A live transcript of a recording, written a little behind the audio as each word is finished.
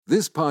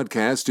This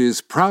podcast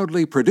is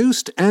proudly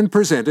produced and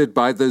presented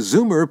by the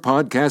Zoomer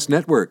Podcast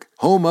Network,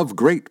 home of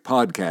great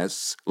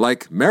podcasts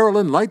like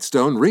Marilyn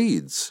Lightstone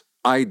Reads,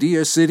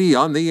 Idea City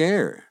on the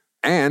Air,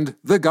 and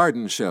The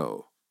Garden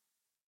Show.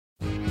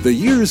 The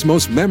year's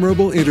most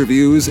memorable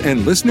interviews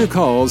and listener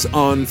calls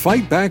on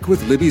Fight Back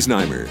with Libby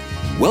Znaimer.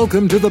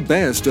 Welcome to the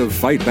best of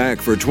Fight Back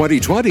for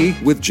 2020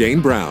 with Jane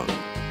Brown.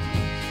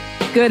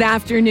 Good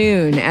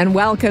afternoon, and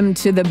welcome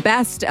to the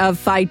best of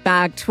Fight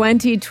Back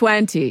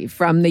 2020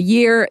 from the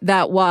year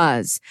that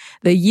was,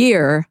 the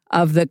year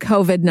of the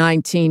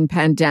COVID-19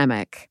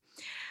 pandemic.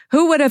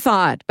 Who would have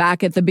thought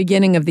back at the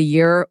beginning of the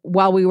year,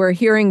 while we were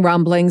hearing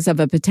rumblings of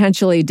a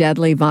potentially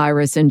deadly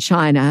virus in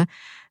China,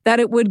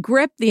 that it would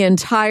grip the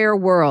entire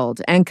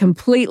world and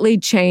completely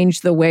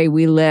change the way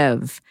we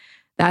live?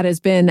 That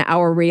has been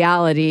our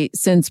reality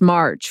since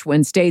March,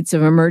 when states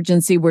of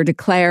emergency were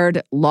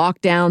declared,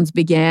 lockdowns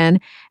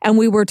began, and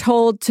we were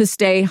told to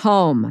stay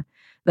home.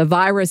 The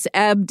virus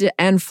ebbed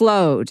and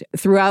flowed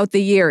throughout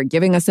the year,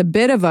 giving us a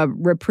bit of a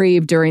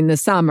reprieve during the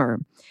summer.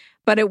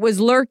 But it was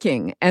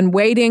lurking and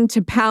waiting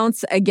to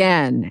pounce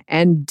again.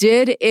 And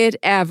did it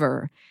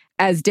ever,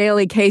 as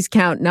daily case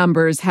count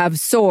numbers have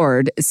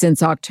soared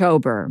since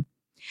October.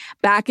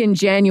 Back in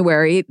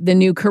January, the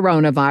new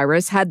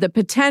coronavirus had the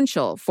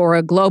potential for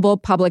a global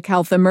public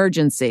health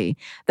emergency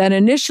that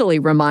initially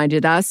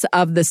reminded us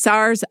of the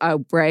SARS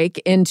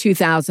outbreak in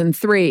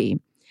 2003.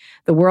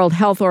 The World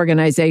Health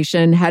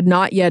Organization had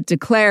not yet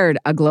declared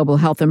a global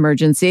health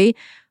emergency,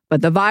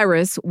 but the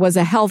virus was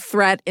a health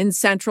threat in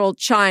central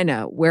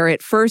China, where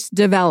it first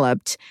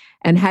developed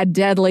and had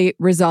deadly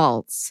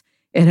results.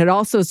 It had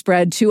also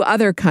spread to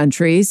other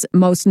countries,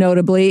 most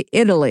notably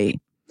Italy.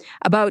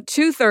 About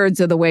two-thirds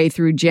of the way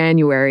through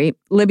January,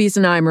 Libby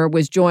Znaimer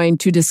was joined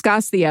to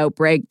discuss the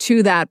outbreak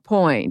to that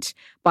point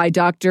by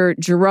Dr.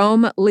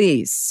 Jerome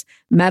Leese,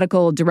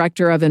 Medical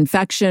Director of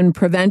Infection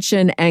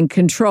Prevention and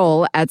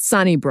Control at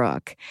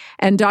Sunnybrook,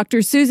 and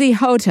Dr. Susie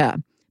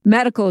Hota,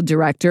 Medical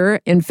Director,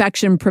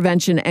 Infection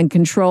Prevention and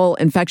Control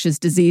Infectious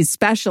Disease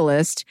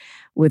Specialist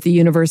with the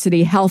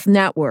University Health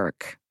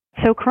Network.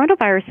 So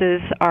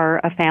coronaviruses are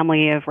a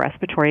family of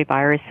respiratory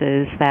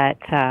viruses that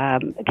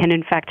can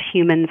infect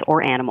humans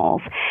or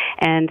animals.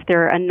 And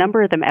there are a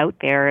number of them out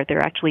there. There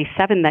are actually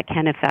 7 that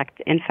can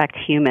infect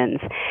humans.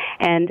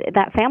 And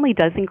that family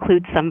does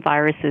include some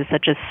viruses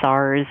such as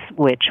SARS,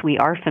 which we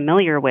are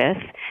familiar with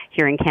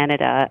here in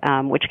Canada,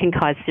 which can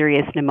cause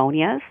serious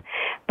pneumonias.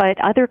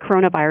 But other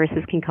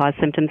coronaviruses can cause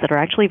symptoms that are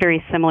actually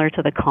very similar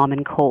to the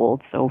common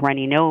cold. So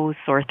runny nose,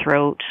 sore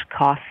throat,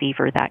 cough,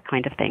 fever, that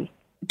kind of thing.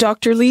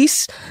 Dr.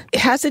 Leese,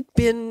 has it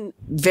been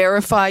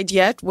verified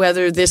yet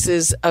whether this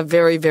is a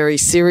very, very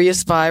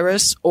serious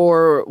virus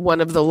or one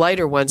of the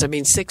lighter ones? I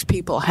mean, 6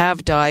 people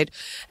have died,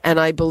 and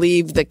I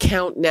believe the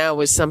count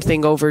now is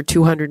something over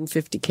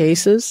 250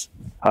 cases.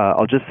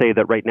 I'll just say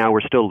that right now we're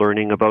still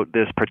learning about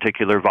this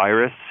particular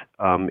virus.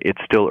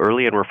 It's still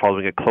early and we're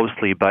following it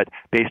closely, but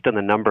based on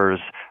the numbers,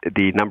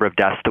 the number of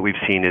deaths that we've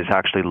seen is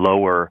actually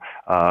lower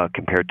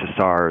compared to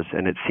SARS,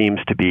 and it seems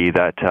to be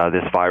that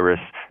this virus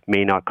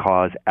may not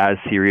cause as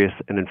serious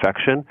an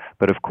infection,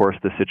 but of course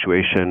the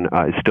situation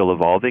is still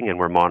evolving and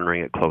we're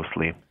monitoring it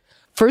closely.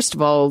 First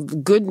of all,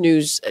 good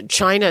news,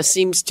 China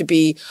seems to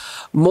be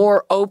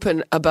more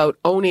open about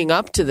owning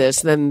up to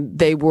this than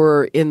they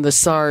were in the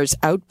SARS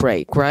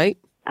outbreak, right?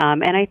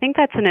 And I think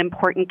that's an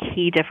important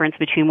key difference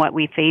between what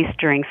we faced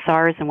during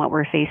SARS and what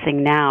we're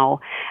facing now.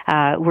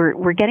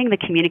 We're getting the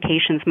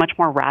communications much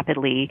more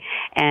rapidly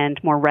and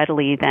more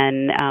readily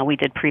than we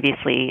did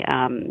previously,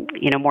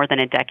 more than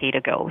a decade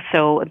ago.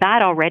 So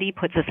that already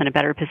puts us in a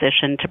better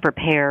position to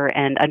prepare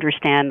and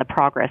understand the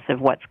progress of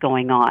what's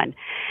going on.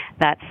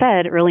 That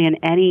said, early in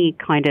any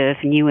kind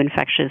of new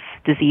infectious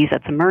disease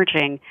that's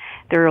emerging,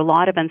 there are a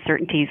lot of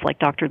uncertainties, like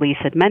Dr. Leese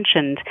had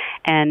mentioned,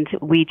 and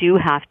we do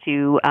have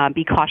to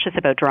be cautious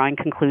about drawing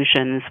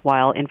conclusions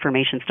while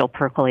information's still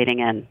percolating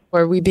in.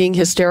 Are we being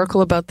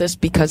hysterical about this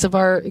because of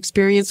our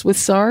experience with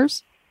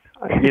SARS?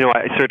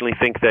 I certainly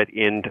think that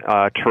in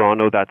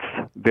Toronto that's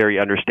very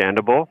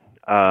understandable.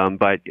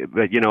 But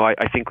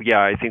I think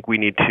we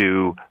need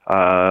to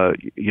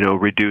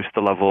reduce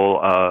the level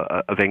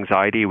of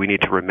anxiety. We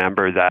need to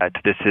remember that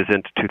this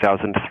isn't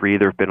 2003.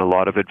 There have been a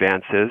lot of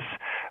advances.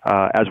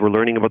 As we're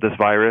learning about this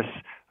virus,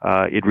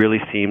 it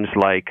really seems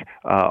like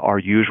our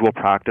usual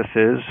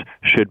practices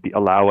should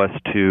allow us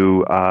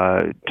to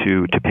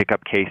pick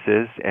up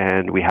cases,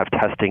 and we have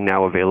testing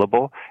now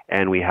available,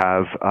 and we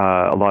have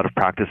a lot of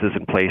practices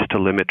in place to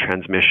limit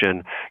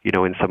transmission,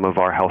 in some of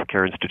our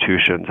healthcare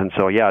institutions. And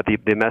so,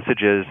 the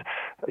message is,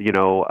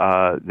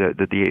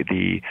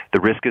 the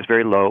risk is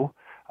very low.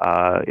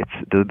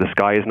 The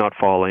sky is not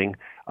falling.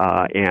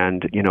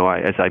 And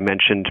as I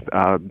mentioned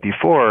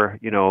before,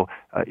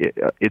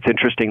 it's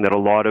interesting that a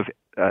lot of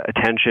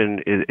attention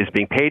is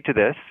being paid to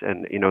this,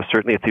 and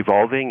certainly it's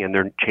evolving and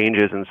there are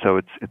changes, and so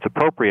it's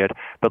appropriate.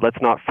 But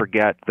let's not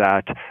forget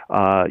that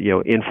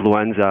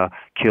influenza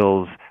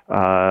kills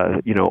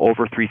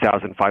over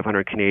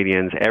 3,500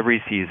 Canadians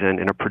every season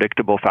in a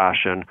predictable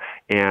fashion,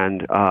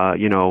 and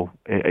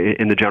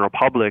in the general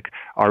public,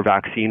 our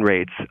vaccine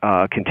rates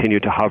continue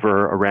to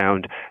hover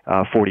around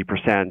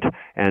 40%,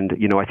 and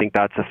I think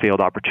that's a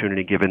failed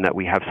opportunity given that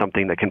we have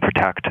something that can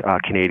protect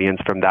Canadians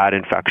from that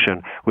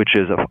infection, which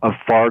is of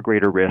far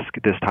greater risk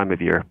this time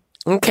of year.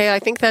 Okay, I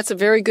think that's a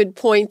very good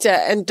point.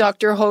 And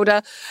Dr.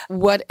 Hota,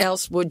 what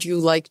else would you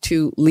like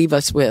to leave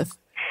us with?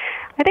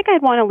 I think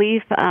I'd want to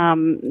leave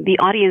the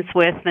audience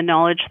with the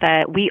knowledge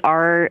that we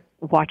are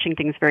watching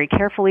things very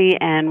carefully,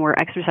 and we're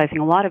exercising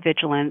a lot of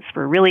vigilance.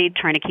 We're really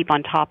trying to keep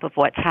on top of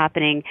what's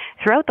happening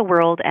throughout the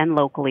world and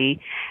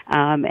locally,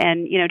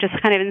 and just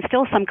kind of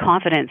instill some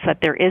confidence that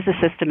there is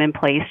a system in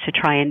place to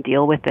try and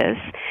deal with this.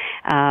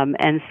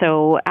 And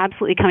so,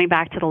 absolutely coming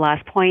back to the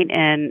last point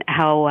and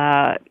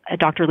how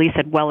Dr. Lee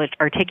said well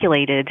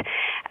articulated,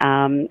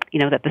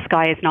 that the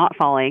sky is not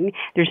falling.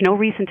 There's no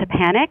reason to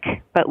panic,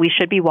 but we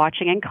should be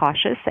watching and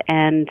cautious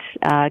and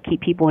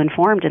keep people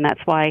informed. And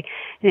that's why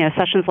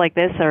sessions like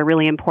this are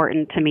really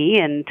important to me,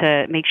 and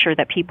to make sure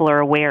that people are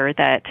aware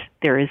that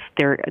there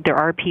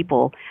are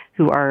people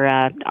who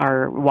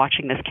are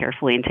watching this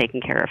carefully and taking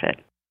care of it.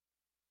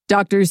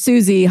 Dr.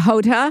 Susie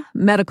Hota,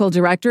 Medical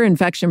Director,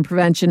 Infection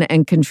Prevention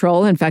and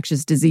Control,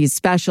 Infectious Disease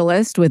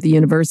Specialist with the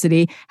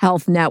University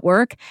Health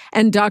Network,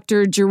 and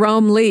Dr.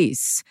 Jerome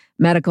Leese,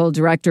 Medical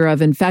Director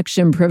of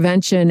Infection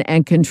Prevention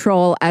and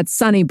Control at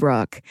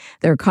Sunnybrook.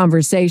 Their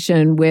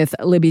conversation with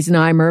Libby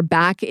Znaimer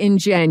back in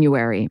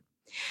January.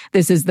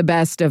 This is the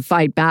Best of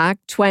Fight Back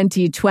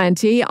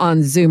 2020 on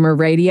Zoomer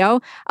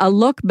Radio, a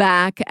look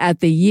back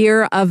at the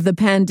year of the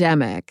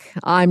pandemic.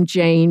 I'm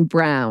Jane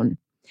Brown.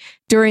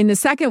 During the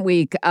second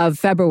week of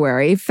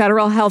February,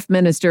 Federal Health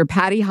Minister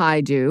Patty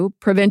Hajdu,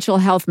 Provincial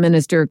Health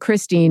Minister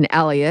Christine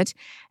Elliott,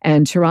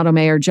 and Toronto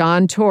Mayor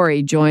John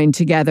Tory joined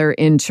together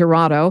in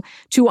Toronto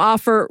to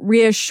offer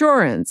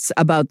reassurance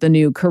about the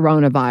new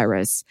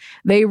coronavirus.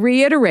 They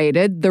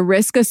reiterated the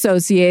risk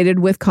associated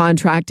with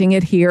contracting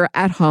it here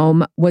at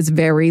home was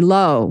very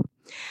low.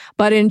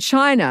 But in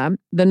China,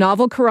 the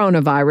novel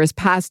coronavirus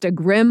passed a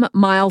grim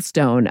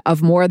milestone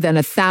of more than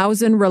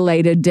 1,000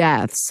 related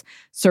deaths,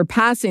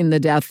 surpassing the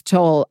death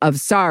toll of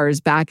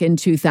SARS back in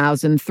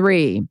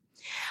 2003.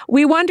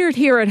 We wondered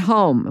here at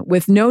home,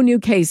 with no new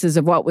cases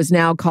of what was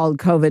now called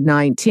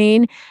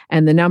COVID-19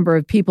 and the number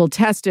of people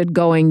tested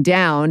going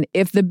down,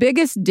 if the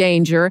biggest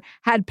danger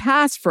had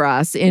passed for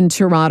us in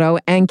Toronto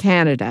and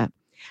Canada.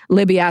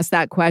 Libby asked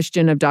that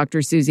question of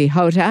Dr. Susie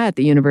Hota at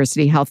the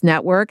University Health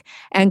Network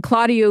and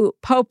Claudio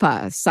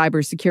Popa,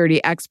 cybersecurity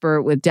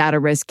expert with Data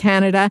Risk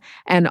Canada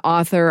and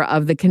author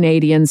of the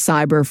Canadian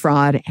Cyber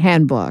Fraud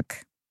Handbook.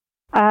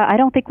 I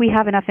don't think we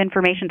have enough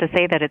information to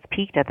say that it's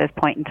peaked at this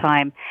point in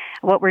time.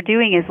 What we're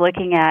doing is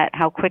looking at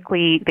how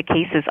quickly the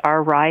cases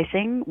are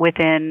rising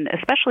within,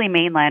 especially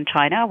mainland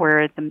China,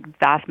 where the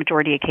vast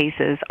majority of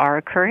cases are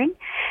occurring.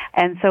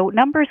 And so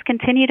numbers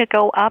continue to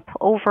go up.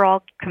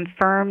 Overall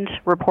confirmed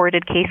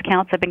reported case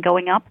counts have been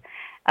going up.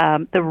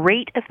 The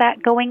rate of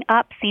that going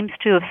up seems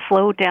to have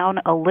slowed down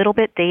a little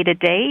bit day to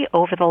day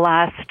over the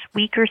last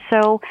week or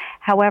so.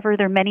 However,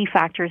 there are many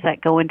factors that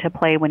go into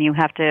play when you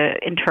have to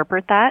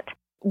interpret that.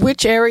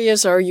 Which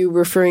areas are you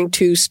referring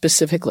to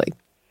specifically?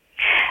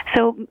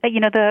 So,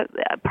 the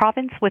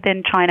province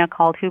within China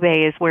called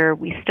Hubei is where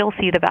we still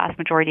see the vast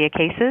majority of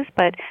cases,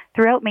 but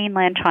throughout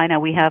mainland China,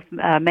 we have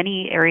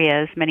many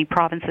areas, many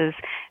provinces,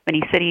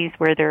 many cities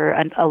where there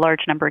are a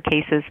large number of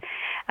cases.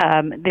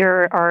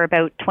 There are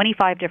about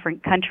 25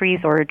 different countries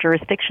or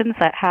jurisdictions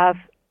that have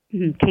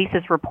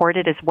cases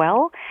reported as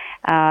well.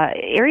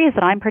 Areas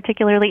that I'm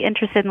particularly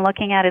interested in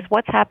looking at is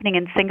what's happening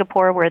in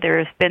Singapore, where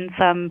there's been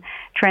some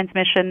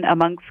transmission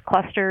amongst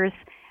clusters.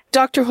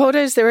 Dr. Hota,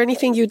 is there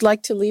anything you'd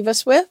like to leave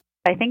us with?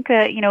 I think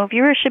that,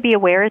 viewers should be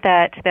aware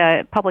that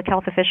the public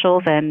health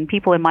officials and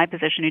people in my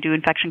position who do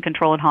infection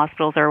control in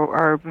hospitals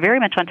are very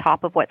much on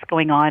top of what's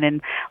going on and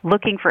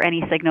looking for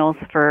any signals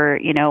for,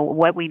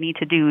 what we need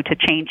to do to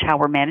change how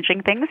we're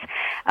managing things.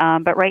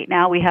 But right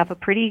now we have a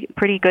pretty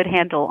good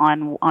handle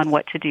on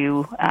what to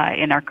do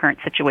in our current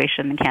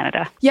situation in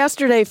Canada.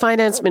 Yesterday,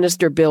 Finance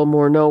Minister Bill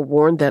Morneau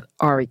warned that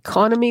our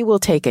economy will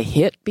take a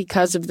hit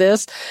because of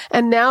this.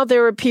 And now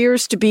there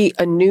appears to be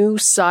a new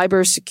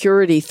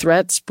cybersecurity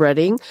threat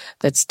spreading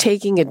that's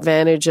taking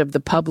advantage of the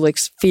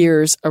public's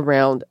fears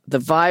around the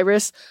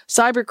virus.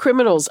 Cyber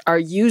criminals are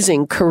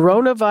using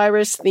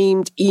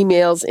coronavirus-themed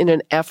emails in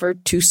an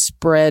effort to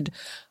spread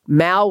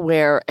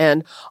malware.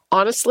 And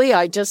honestly,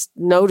 I just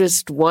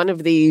noticed one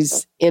of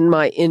these in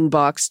my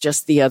inbox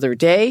just the other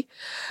day.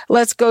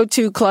 Let's go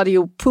to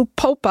Claudio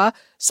Popa,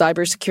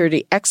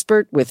 cybersecurity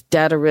expert with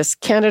Data Risk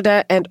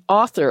Canada and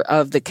author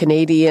of the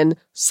Canadian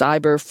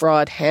Cyber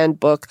Fraud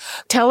Handbook.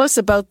 Tell us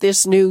about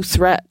this new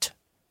threat.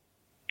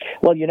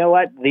 Well, you know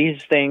what?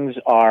 These things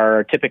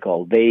are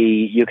typical.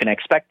 You can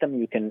expect them.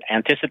 You can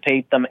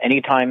anticipate them.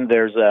 Anytime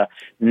there's a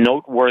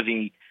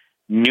noteworthy,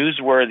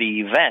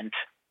 newsworthy event,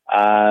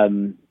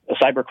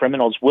 cyber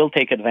criminals will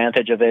take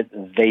advantage of it.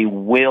 They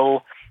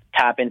will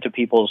tap into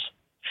people's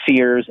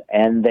fears,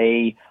 and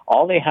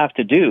all they have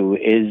to do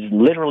is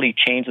literally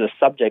change the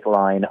subject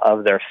line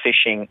of their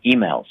phishing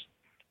emails.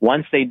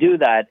 Once they do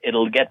that,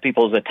 it'll get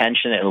people's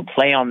attention. It'll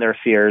play on their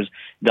fears.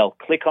 They'll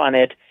click on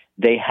it.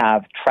 They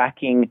have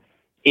tracking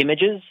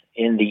images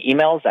in the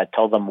emails that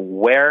tell them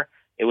where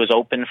it was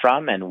opened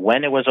from and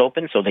when it was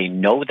opened, so they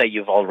know that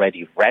you've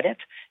already read it,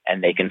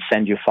 and they can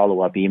send you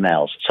follow-up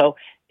emails. So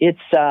it's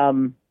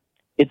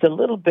a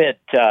little bit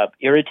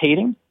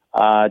irritating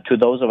to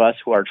those of us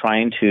who are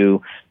trying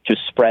to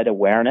spread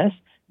awareness,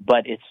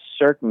 but it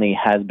certainly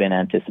has been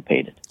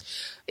anticipated.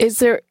 Is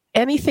there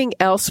anything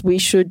else we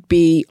should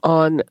be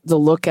on the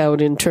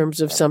lookout in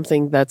terms of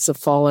something that's a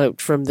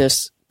fallout from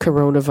this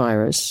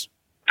coronavirus?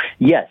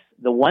 Yes.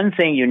 The one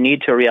thing you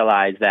need to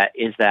realize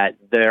is that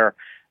they're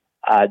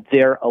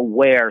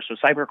aware, so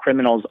cyber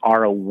criminals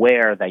are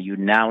aware that you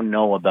now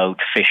know about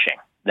phishing,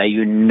 that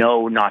you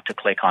know not to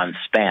click on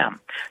spam.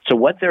 So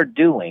what they're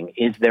doing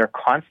is they're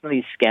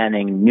constantly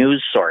scanning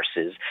news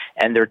sources,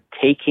 and they're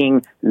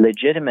taking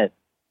legitimate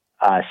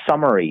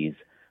summaries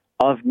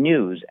of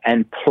news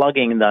and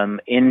plugging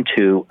them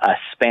into a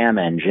spam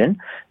engine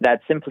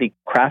that simply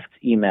crafts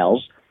emails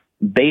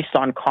based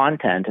on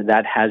content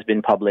that has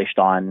been published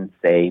on,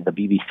 say, the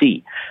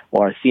BBC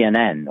or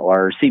CNN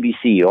or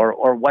CBC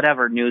or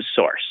whatever news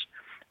source,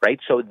 right?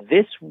 So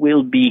this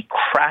will be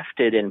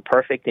crafted in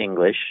perfect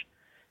English,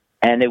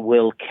 and it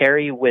will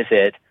carry with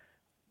it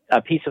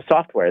a piece of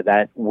software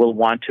that will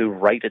want to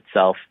write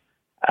itself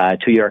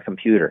to your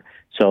computer.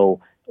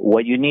 So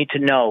what you need to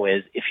know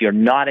is if you're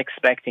not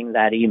expecting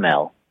that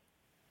email,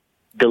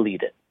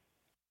 delete it.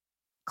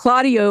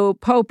 Claudio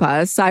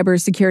Popa,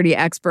 cybersecurity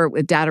expert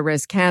with Data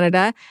Risk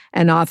Canada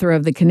and author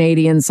of the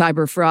Canadian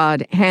Cyber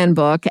Fraud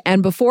Handbook.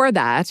 And before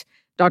that,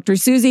 Dr.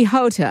 Susie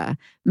Hota,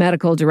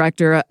 medical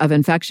director of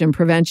infection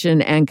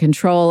prevention and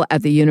control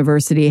at the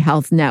University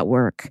Health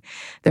Network.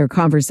 Their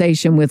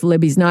conversation with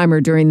Libby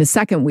Znaimer during the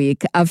second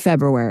week of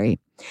February.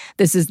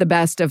 This is the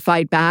best of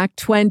Fight Back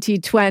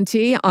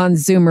 2020 on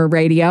Zoomer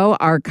Radio,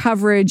 our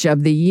coverage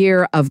of the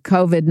year of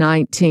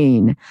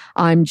COVID-19.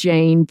 I'm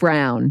Jane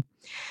Brown.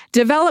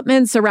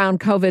 Developments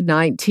around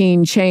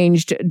COVID-19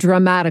 changed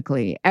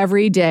dramatically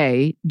every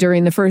day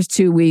during the first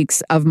 2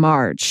 weeks of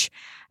March.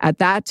 At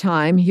that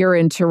time, here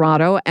in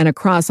Toronto and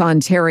across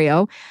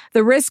Ontario,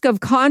 the risk of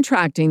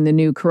contracting the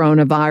new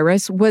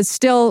coronavirus was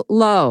still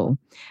low.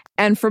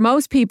 And for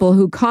most people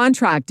who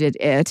contracted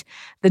it,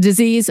 the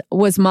disease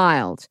was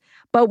mild.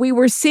 But we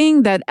were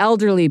seeing that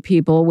elderly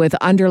people with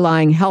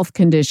underlying health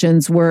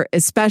conditions were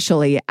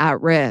especially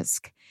at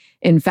risk.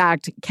 In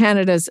fact,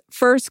 Canada's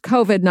first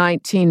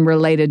COVID-19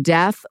 related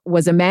death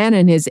was a man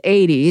in his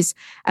 80s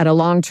at a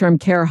long-term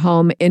care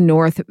home in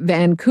North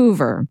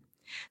Vancouver.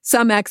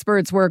 Some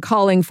experts were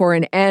calling for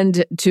an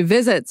end to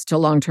visits to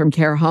long-term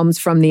care homes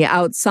from the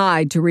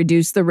outside to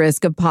reduce the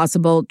risk of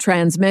possible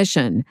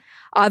transmission.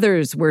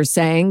 Others were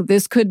saying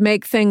this could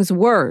make things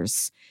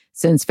worse,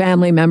 since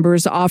family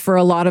members offer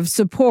a lot of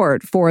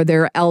support for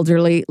their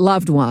elderly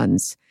loved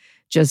ones.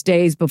 Just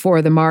days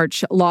before the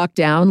March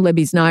lockdown,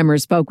 Libby Znaimer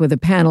spoke with a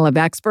panel of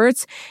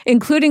experts,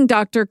 including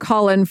Dr.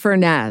 Colin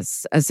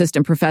Furness,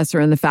 assistant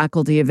professor in the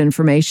Faculty of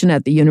Information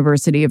at the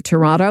University of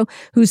Toronto,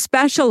 who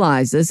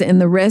specializes in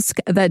the risk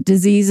that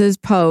diseases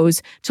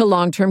pose to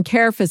long-term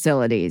care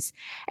facilities,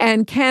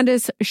 and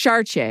Candice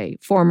Chartier,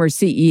 former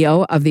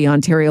CEO of the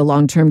Ontario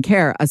Long-Term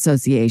Care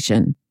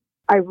Association.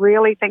 I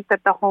really think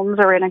that the homes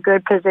are in a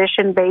good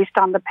position based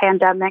on the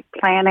pandemic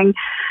planning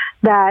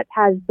that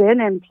has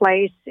been in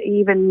place,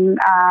 even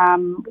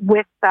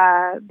with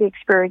the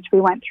experience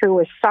we went through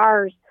with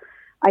SARS.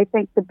 I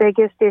think the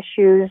biggest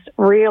issues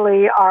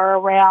really are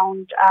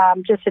around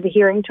just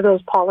adhering to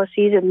those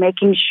policies and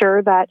making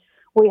sure that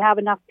we have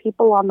enough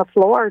people on the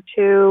floor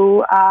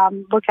to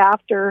look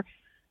after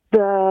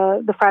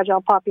the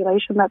fragile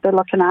population that they're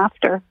looking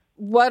after.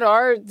 What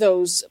are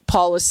those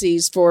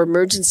policies for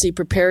emergency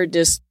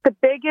preparedness? The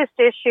biggest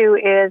issue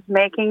is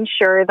making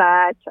sure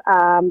that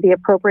the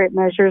appropriate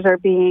measures are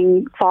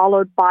being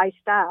followed by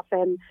staff.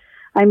 And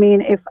I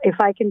mean, if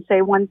I can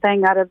say one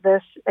thing out of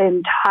this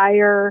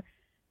entire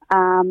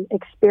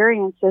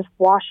experience is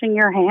washing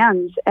your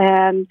hands,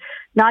 and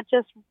not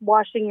just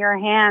washing your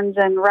hands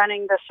and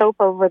running the soap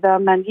over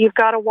them. And you've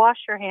got to wash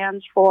your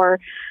hands for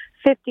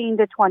 15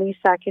 to 20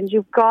 seconds.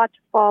 You've got to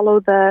follow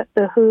the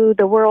WHO,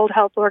 the World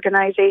Health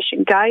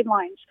Organization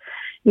guidelines.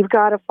 You've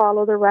got to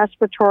follow the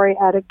respiratory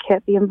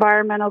etiquette, the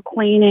environmental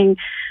cleaning,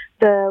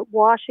 the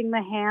washing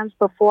the hands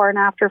before and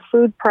after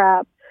food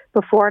prep,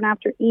 before and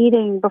after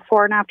eating,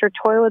 before and after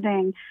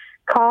toileting,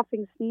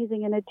 coughing,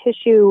 sneezing in a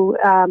tissue,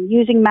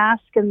 using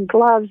masks and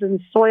gloves and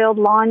soiled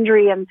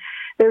laundry. And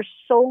there's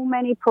so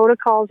many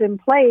protocols in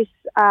place,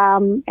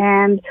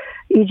 and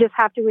you just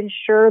have to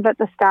ensure that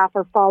the staff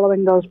are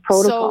following those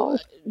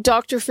protocols. So,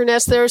 Dr.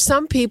 Furness, there are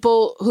some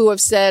people who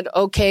have said,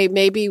 okay,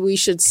 maybe we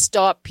should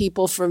stop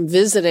people from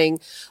visiting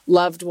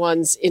loved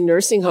ones in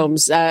nursing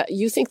homes.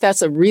 You think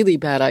that's a really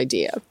bad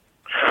idea?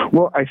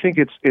 Well, I think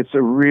it's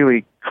a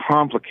really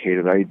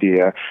complicated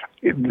idea.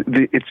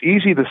 It's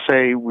easy to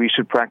say we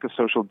should practice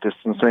social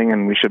distancing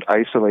and we should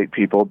isolate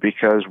people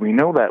because we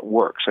know that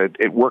works.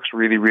 It works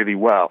really, really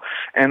well.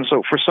 And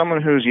so for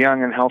someone who's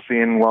young and healthy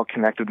and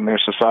well-connected in their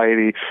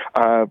society,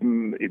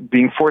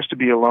 being forced to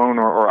be alone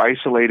or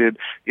isolated,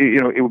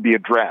 it would be a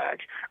drag.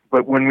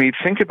 But when we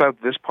think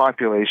about this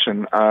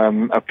population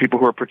of people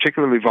who are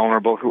particularly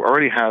vulnerable, who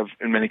already have,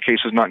 in many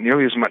cases, not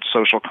nearly as much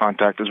social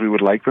contact as we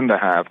would like them to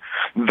have,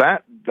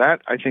 that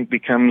I think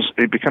becomes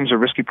a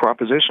risky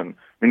proposition.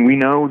 I mean, we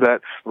know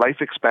that life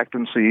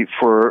expectancy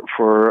for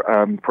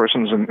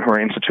persons who are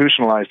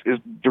institutionalized is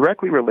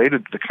directly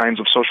related to the kinds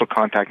of social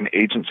contact and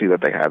agency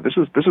that they have. This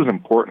is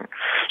important.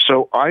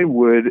 So I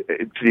would,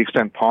 to the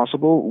extent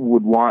possible,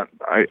 would want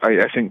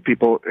I think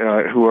people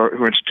who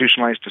are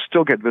institutionalized to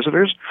still get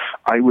visitors.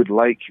 I would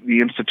like the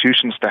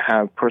institutions to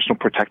have personal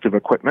protective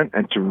equipment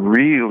and to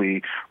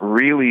really,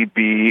 really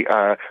be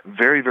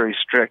very, very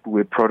strict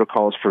with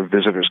protocols for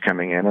visitors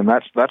coming in. And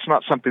that's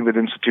not something that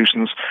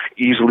institutions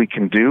easily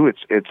can do.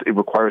 It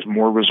requires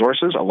more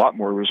resources, a lot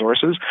more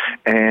resources,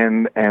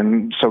 and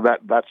so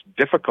that's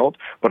difficult.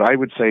 But I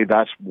would say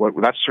that's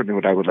certainly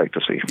what I would like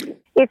to see.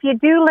 If you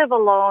do live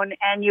alone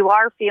and you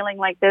are feeling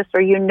like this,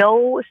 or you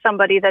know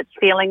somebody that's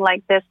feeling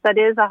like this, that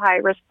is a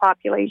high-risk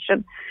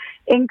population,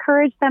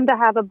 encourage them to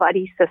have a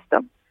buddy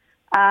system,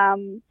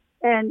 and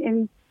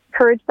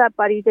encourage that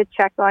buddy to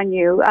check on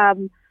you.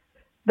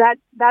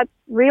 That's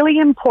really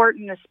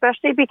important,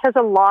 especially because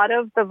a lot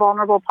of the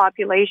vulnerable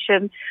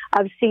population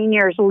of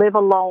seniors live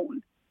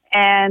alone.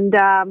 And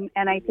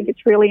I think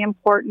it's really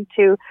important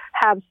to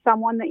have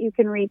someone that you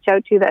can reach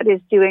out to that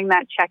is doing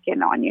that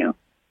check-in on you.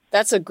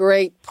 That's a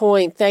great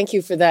point. Thank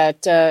you for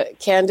that,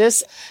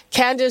 Candace.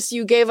 Candace,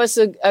 you gave us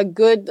a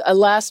good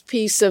last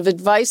piece of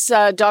advice.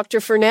 Dr.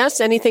 Furness,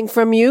 anything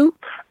from you?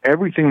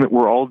 Everything that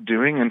we're all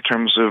doing in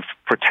terms of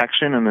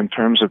protection and in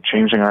terms of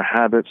changing our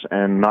habits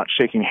and not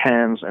shaking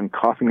hands and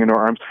coughing into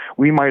our arms,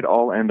 we might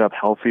all end up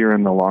healthier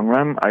in the long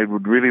run. I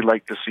would really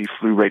like to see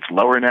flu rates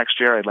lower next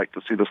year. I'd like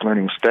to see this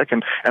learning stick,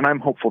 and I'm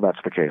hopeful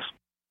that's the case.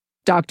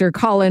 Dr.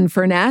 Colin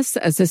Furness,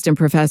 assistant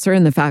professor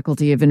in the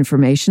Faculty of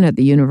Information at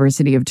the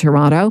University of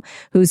Toronto,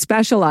 who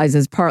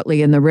specializes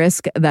partly in the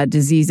risk that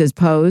diseases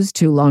pose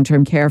to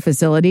long-term care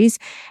facilities,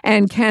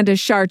 and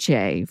Candace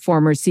Chartier,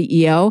 former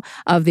CEO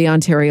of the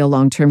Ontario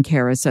Long-Term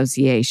Care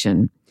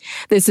Association.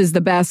 This is the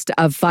best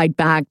of Fight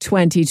Back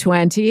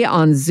 2020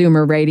 on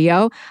Zoomer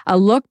Radio, a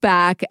look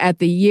back at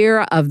the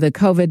year of the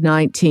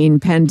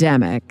COVID-19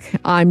 pandemic.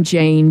 I'm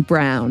Jane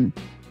Brown.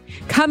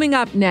 Coming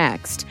up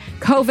next,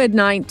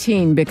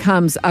 COVID-19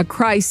 becomes a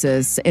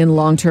crisis in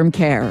long-term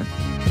care.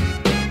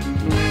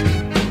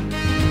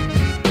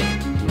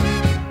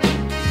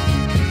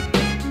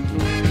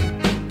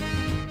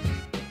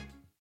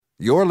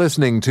 You're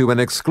listening to an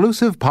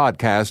exclusive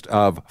podcast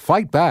of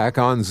Fight Back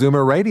on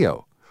Zoomer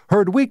Radio.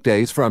 Heard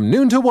weekdays from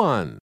noon to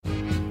 1.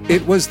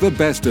 It was the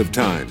best of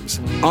times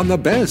on the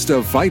best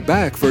of Fight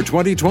Back for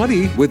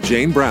 2020 with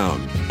Jane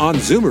Brown on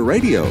Zoomer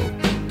Radio.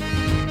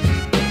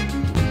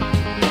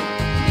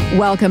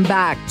 Welcome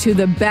back to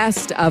the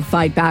best of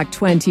Fight Back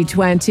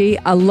 2020,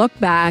 a look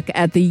back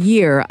at the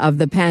year of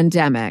the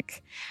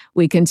pandemic.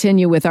 We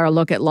continue with our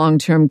look at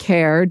long-term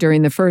care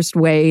during the first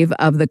wave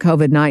of the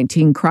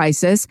COVID-19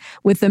 crisis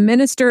with the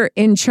minister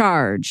in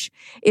charge.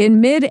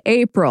 In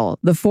mid-April,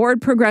 the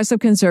Ford Progressive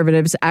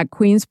Conservatives at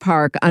Queen's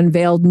Park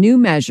unveiled new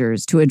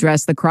measures to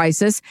address the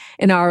crisis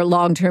in our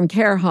long-term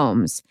care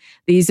homes.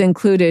 These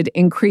included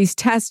increased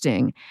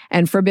testing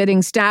and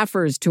forbidding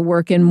staffers to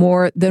work in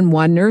more than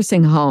one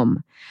nursing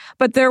home.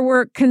 But there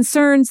were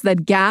concerns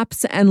that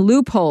gaps and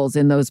loopholes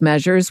in those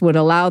measures would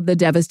allow the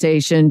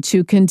devastation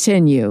to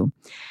continue.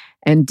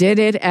 And did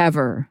it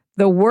ever?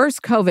 The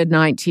worst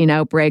COVID-19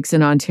 outbreaks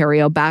in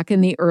Ontario back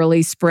in the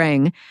early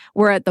spring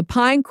were at the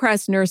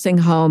Pinecrest Nursing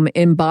Home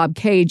in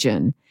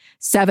Bobcaygeon,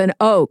 Seven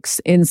Oaks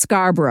in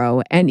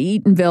Scarborough, and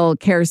Eatonville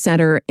Care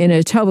Centre in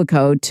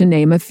Etobicoke, to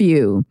name a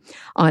few.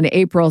 On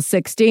April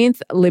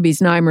 16th, Libby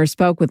Znaimer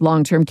spoke with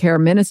long-term care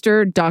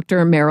minister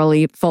Dr.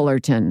 Marilee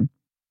Fullerton.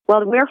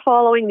 Well, we're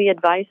following the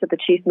advice of the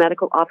Chief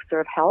Medical Officer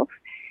of Health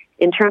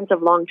in terms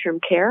of long-term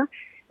care.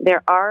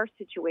 There are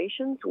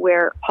situations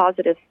where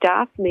positive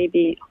staff may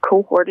be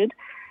cohorted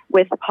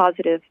with a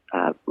positive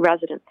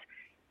resident,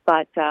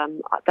 but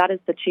that is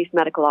the Chief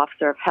Medical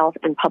Officer of Health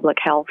and Public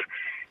Health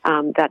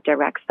that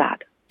directs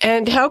that.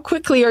 And how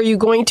quickly are you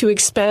going to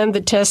expand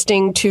the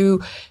testing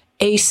to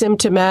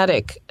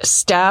asymptomatic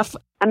staff?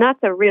 And that's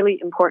a really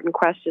important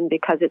question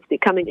because it's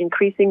becoming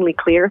increasingly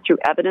clear through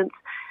evidence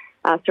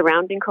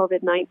surrounding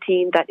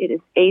COVID-19 that it is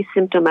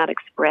asymptomatic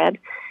spread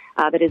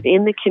that is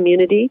in the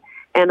community.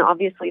 And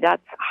obviously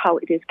that's how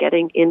it is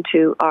getting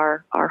into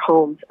our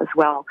homes as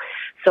well.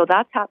 So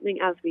that's happening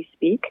as we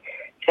speak.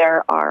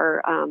 There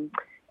are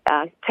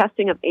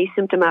testing of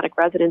asymptomatic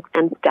residents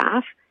and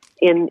staff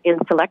in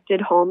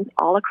selected homes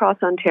all across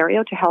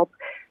Ontario to help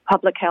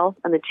public health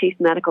and the Chief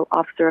Medical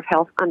Officer of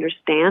Health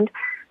understand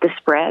the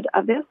spread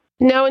of this.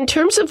 Now, in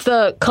terms of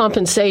the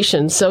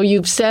compensation, so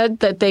you've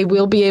said that they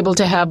will be able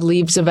to have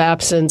leaves of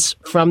absence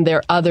from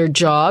their other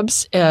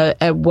jobs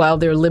while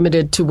they're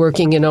limited to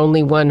working in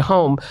only one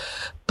home.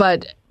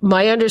 But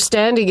my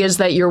understanding is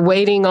that you're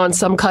waiting on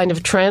some kind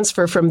of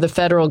transfer from the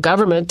federal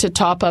government to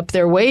top up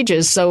their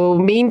wages. So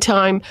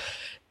meantime,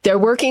 they're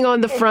working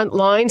on the front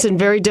lines in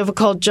very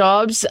difficult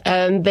jobs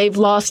and they've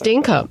lost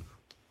income.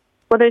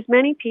 Well, there's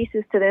many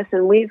pieces to this,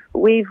 and we've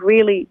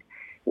really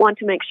want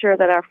to make sure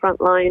that our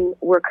frontline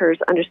workers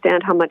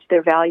understand how much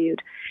they're valued.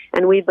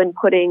 And we've been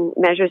putting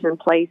measures in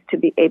place to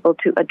be able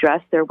to address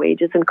their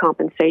wages and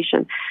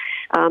compensation.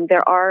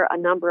 There are a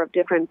number of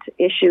different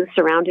issues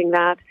surrounding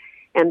that,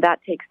 and that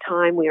takes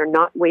time. We are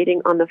not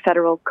waiting on the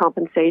federal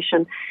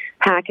compensation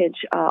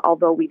package,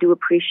 although we do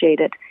appreciate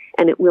it,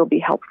 and it will be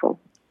helpful.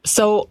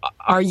 So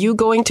are you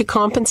going to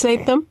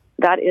compensate them?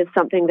 That is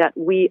something that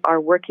we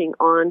are working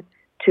on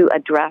to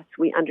address.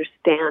 We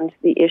understand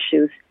the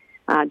issues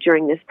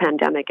during this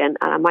pandemic. And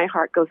my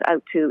heart goes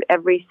out to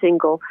every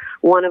single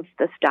one of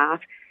the staff.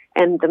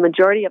 And the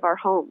majority of our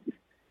homes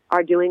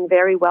are doing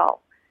very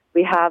well.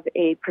 We have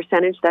a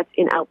percentage that's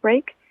in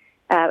outbreak.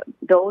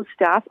 Those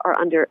staff are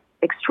under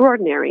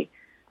extraordinary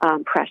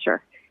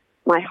pressure.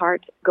 My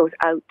heart goes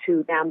out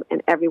to them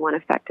and everyone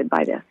affected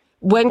by this.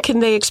 When can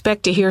they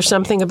expect to hear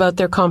something about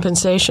their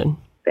compensation?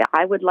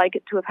 I would like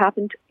it to have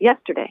happened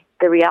yesterday.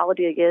 The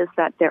reality is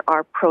that there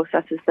are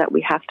processes that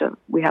we have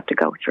to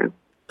go through.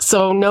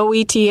 So no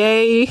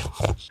ETA?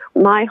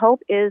 My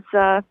hope is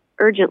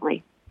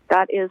urgently.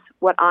 That is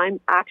what I'm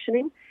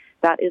actioning.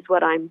 That is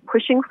what I'm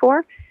pushing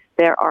for.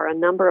 There are a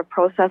number of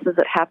processes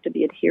that have to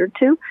be adhered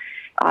to.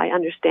 I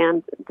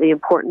understand the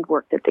important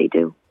work that they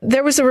do.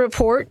 There was a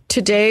report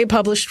today,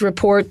 published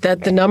report,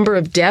 that the number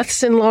of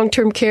deaths in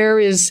long-term care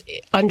is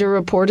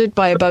underreported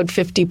by about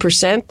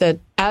 50%, that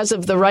as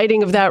of the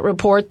writing of that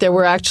report, there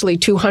were actually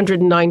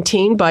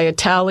 219 by a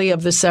tally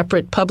of the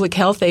separate public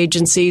health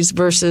agencies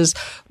versus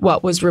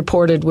what was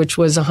reported, which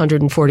was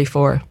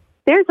 144.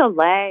 There's a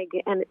lag,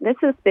 and this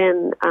has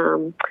been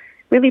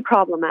really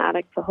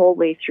problematic the whole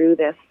way through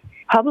this.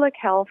 Public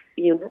health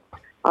units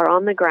are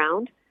on the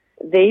ground.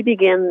 They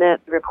begin the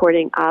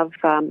reporting of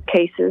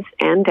cases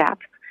and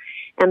deaths,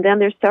 and then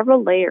there's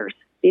several layers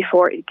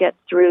before it gets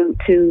through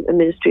to the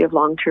Ministry of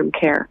Long-Term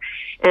Care.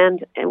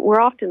 And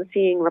we're often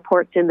seeing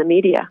reports in the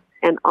media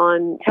and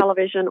on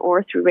television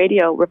or through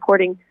radio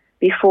reporting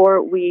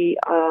before we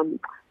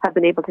have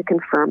been able to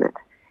confirm it.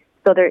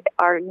 So there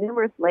are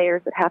numerous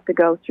layers that have to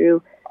go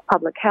through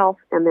public health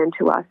and then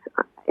to us.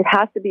 It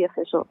has to be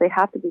official. They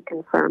have to be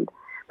confirmed.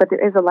 But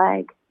there is a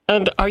lag.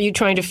 And are you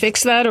trying to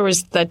fix that, or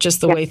is that just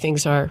the way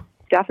things are?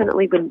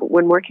 Definitely been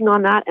working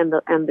on that, and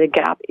the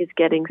gap is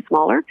getting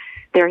smaller.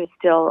 There is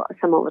still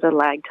somewhat of a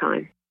lag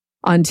time.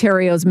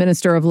 Ontario's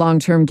Minister of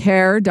Long-Term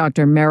Care,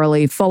 Dr.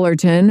 Marilee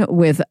Fullerton,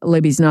 with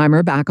Libby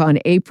Znaimer back on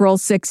April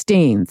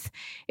 16th.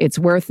 It's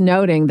worth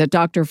noting that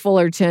Dr.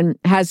 Fullerton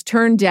has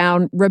turned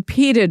down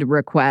repeated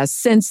requests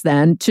since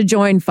then to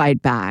join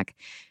Fight Back.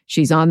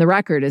 She's on the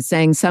record as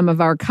saying some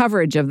of our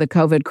coverage of the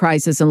COVID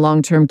crisis in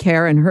long-term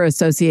care and her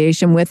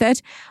association with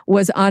it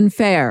was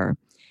unfair.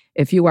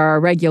 If you are a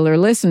regular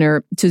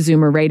listener to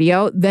Zoomer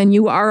Radio, then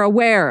you are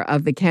aware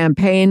of the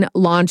campaign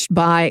launched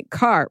by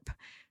CARP,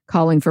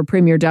 calling for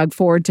Premier Doug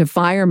Ford to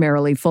fire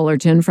Marilee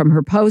Fullerton from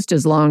her post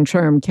as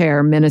long-term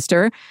care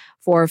minister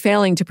for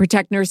failing to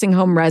protect nursing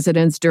home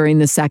residents during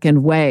the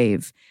second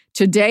wave.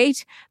 To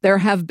date, there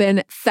have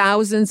been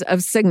thousands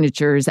of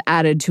signatures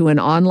added to an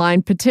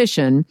online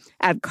petition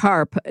at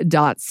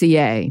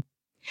carp.ca.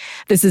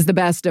 This is the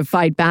best of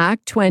Fight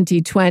Back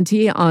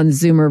 2020 on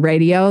Zoomer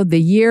Radio,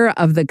 the year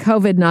of the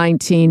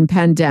COVID-19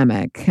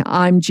 pandemic.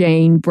 I'm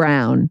Jane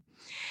Brown.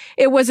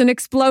 It was an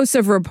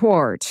explosive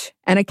report,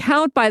 an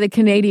account by the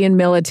Canadian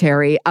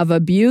military of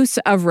abuse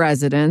of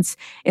residents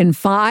in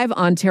 5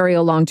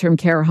 Ontario long-term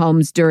care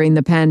homes during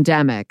the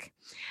pandemic.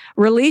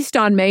 Released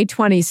on May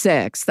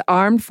 26th,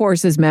 armed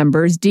forces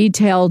members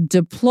detailed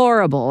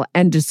deplorable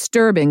and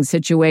disturbing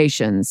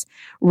situations.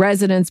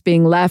 Residents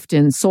being left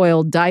in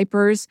soiled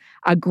diapers,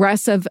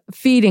 aggressive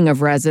feeding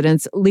of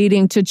residents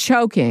leading to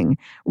choking,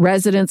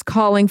 residents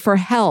calling for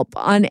help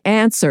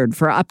unanswered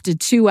for up to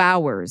 2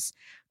 hours,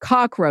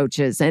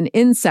 cockroaches and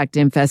insect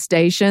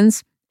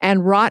infestations,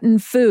 and rotten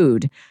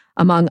food,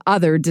 among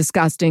other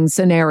disgusting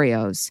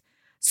scenarios.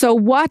 So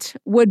what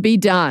would be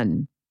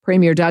done?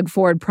 Premier Doug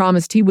Ford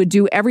promised he would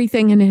do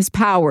everything in his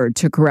power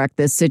to correct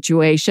this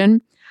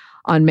situation.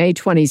 On May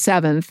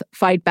 27th,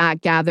 Fight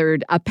Back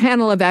gathered a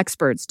panel of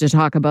experts to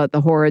talk about the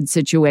horrid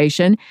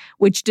situation,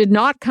 which did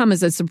not come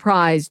as a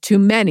surprise to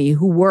many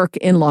who work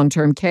in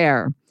long-term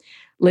care.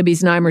 Libby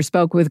Znaimer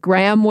spoke with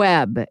Graham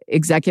Webb,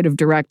 Executive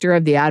Director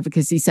of the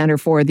Advocacy Centre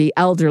for the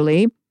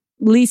Elderly,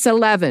 Lisa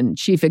Levin,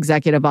 Chief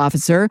Executive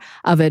Officer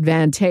of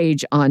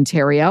Advantage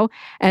Ontario,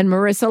 and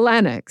Marissa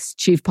Lennox,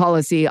 Chief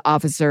Policy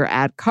Officer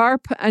at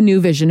CARP, A New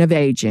Vision of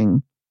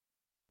Aging.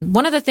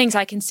 One of the things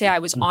I can say I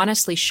was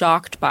honestly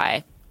shocked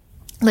by,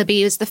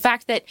 Libby, is the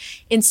fact that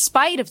in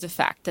spite of the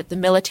fact that the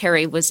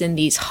military was in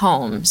these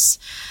homes,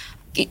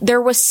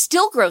 there was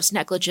still gross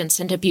negligence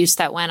and abuse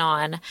that went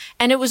on.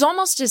 And it was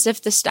almost as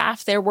if the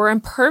staff there were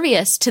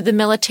impervious to the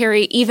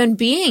military even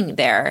being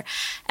there.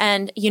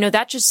 And,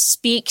 that just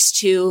speaks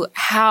to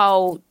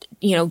how,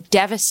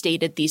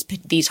 devastated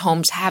these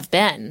homes have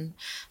been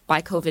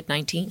by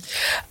COVID-19.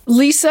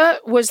 Lisa,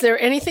 was there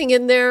anything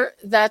in there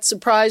that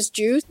surprised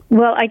you?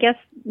 Well, I guess,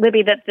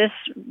 Libby, that this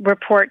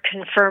report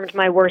confirmed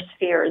my worst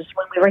fears.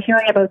 When we were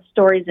hearing about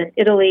stories in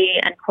Italy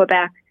and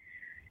Quebec,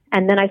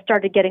 and then I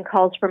started getting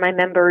calls from my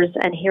members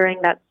and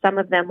hearing that some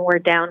of them were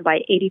down by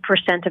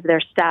 80% of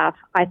their staff,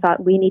 I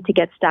thought we need to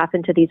get staff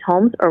into these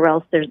homes or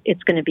else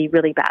it's going to be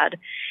really bad.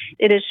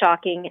 It is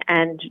shocking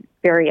and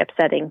very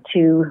upsetting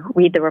to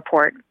read the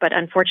report, but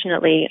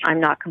unfortunately,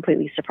 I'm not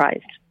completely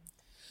surprised.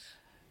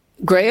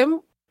 Graham?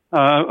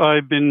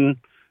 I've been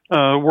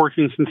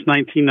working since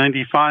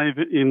 1995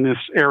 in this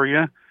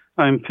area.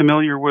 I'm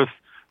familiar with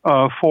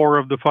 4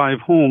 of the 5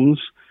 homes,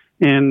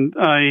 and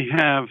I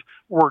have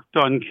worked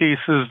on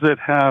cases that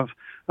have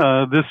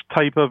this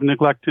type of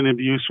neglect and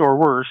abuse or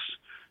worse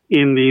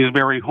in these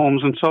very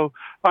homes. And so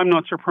I'm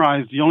not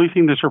surprised. The only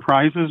thing that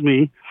surprises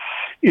me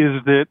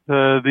is that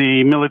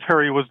the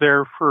military was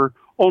there for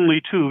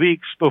only 2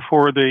 weeks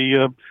before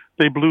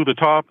they blew the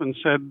top and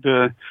said,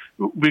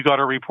 we got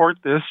to report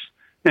this.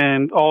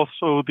 And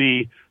also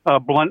the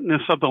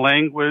bluntness of the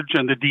language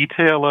and the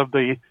detail of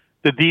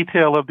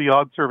the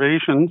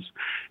observations,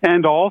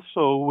 and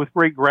also with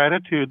great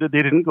gratitude that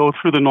they didn't go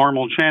through the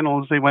normal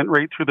channels. They went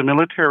right through the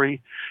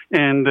military,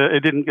 and it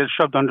didn't get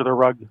shoved under the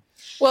rug.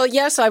 Well,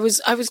 yes, I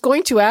was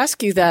going to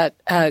ask you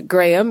that,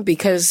 Graham,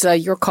 because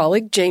your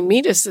colleague Jane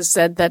Meadus has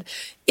said that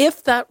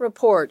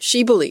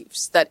she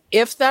believes that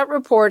if that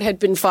report had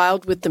been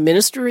filed with the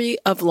Ministry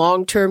of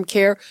Long-Term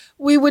Care,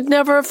 we would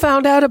never have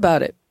found out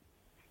about it.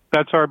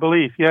 That's our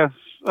belief, yes.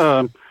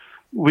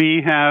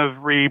 We have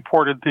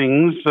reported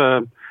things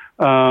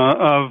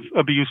of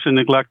abuse and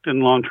neglect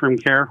in long-term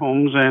care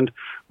homes, and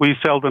we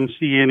seldom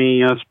see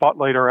any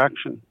spotlight or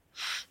action.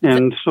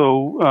 And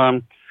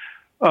so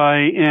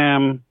I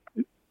am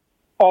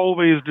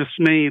always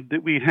dismayed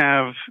that we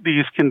have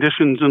these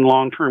conditions in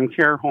long-term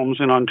care homes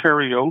in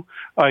Ontario.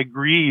 I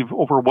grieve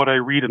over what I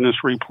read in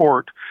this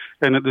report,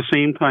 and at the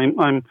same time,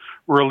 I'm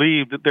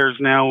relieved that there's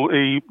now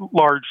a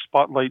large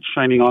spotlight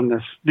shining on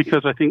this,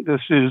 because I think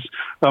this is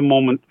a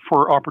moment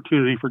for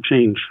opportunity for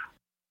change.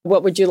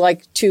 What would you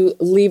like to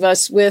leave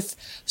us with,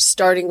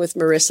 starting with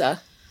Marissa?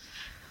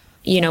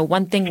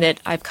 One thing that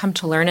I've come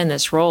to learn in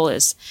this role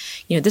is,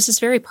 this is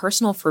very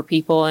personal for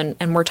people,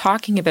 and we're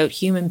talking about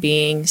human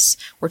beings.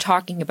 We're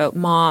talking about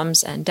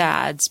moms and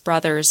dads,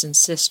 brothers and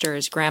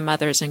sisters,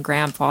 grandmothers and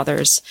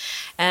grandfathers.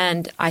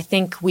 And I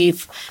think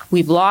we've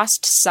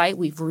lost sight.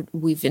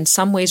 We've in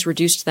some ways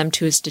reduced them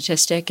to a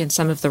statistic in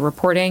some of the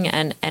reporting,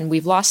 and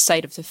we've lost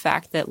sight of the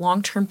fact that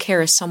long-term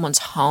care is someone's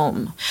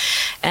home.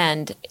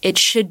 And it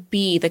should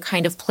be the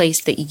kind of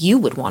place that you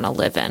would want to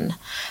live in.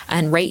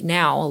 And right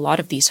now, a lot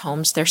of these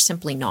homes, they're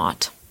simply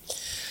not.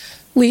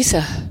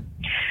 Lisa.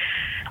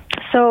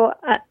 So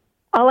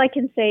all I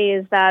can say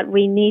is that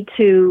we need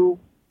to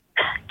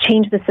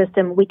change the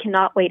system. We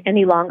cannot wait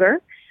any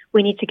longer.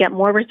 We need to get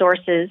more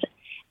resources.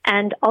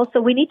 And also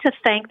we need to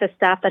thank the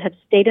staff that have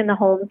stayed in the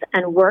homes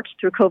and worked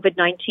through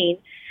COVID-19.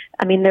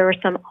 I mean, there are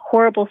some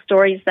horrible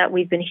stories that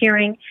we've been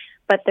hearing,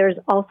 but there's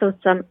also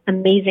some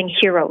amazing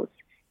heroes.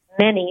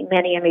 Many,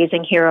 many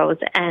amazing heroes,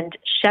 and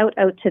shout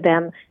out to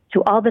them,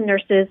 to all the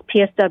nurses,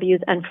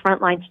 PSWs, and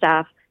frontline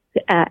staff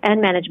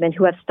and management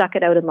who have stuck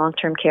it out in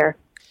long-term care.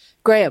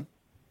 Graham.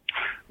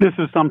 This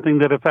is something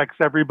that affects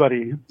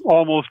everybody.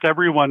 Almost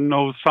everyone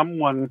knows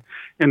someone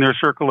in their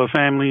circle of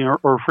family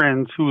or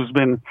friends who's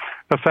been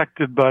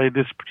affected by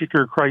this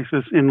particular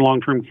crisis in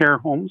long-term care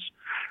homes.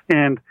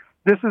 And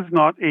this is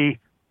not a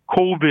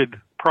COVID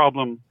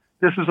problem.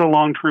 This is a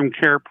long-term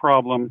care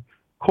problem.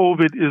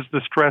 COVID is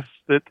the stress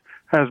that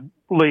has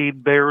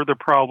laid bare the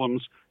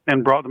problems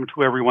and brought them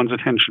to everyone's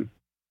attention.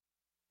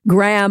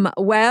 Graham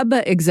Webb,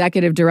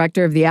 Executive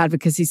Director of the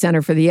Advocacy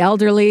Centre for the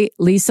Elderly,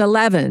 Lisa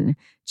Levin,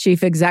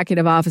 Chief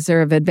Executive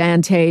Officer of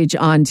Advantage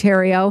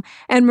Ontario,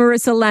 and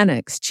Marissa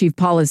Lennox, Chief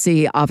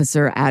Policy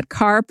Officer at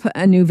CARP,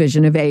 A New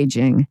Vision of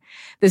Aging.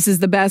 This is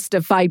the Best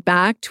of Fight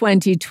Back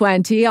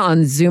 2020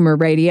 on Zoomer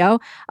Radio,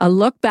 a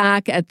look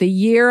back at the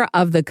year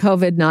of the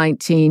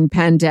COVID-19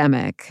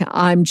 pandemic.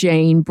 I'm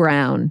Jane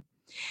Brown.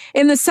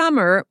 In the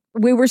summer,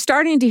 we were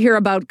starting to hear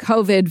about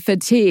COVID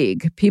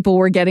fatigue. People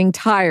were getting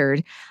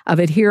tired of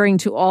adhering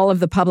to all of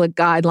the public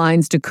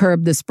guidelines to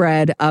curb the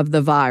spread of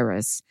the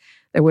virus.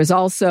 There was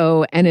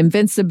also an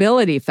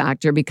invincibility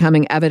factor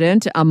becoming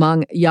evident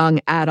among young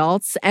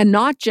adults, and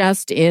not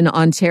just in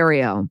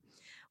Ontario.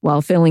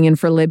 While filling in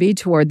for Libby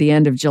toward the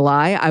end of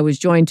July, I was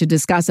joined to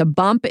discuss a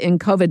bump in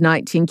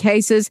COVID-19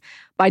 cases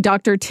by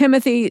Dr.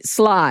 Timothy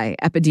Sly,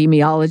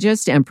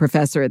 epidemiologist and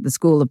professor at the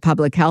School of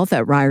Public Health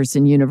at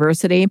Ryerson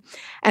University,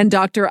 and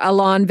Dr.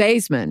 Alon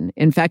Vaisman,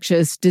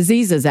 infectious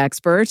diseases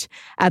expert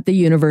at the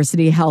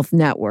University Health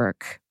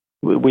Network.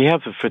 We have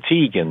the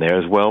fatigue in there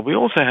as well. We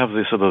also have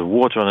this sort of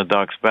water on a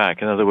duck's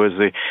back. In other words,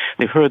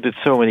 they've heard it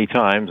so many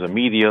times. The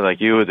media, like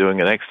you, are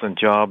doing an excellent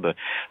job.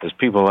 There's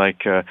people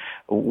like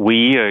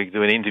we are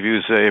doing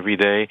interviews every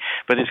day,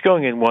 but it's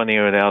going in one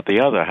ear and out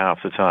the other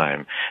half the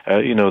time.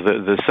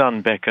 The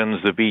sun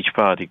beckons, the beach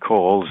party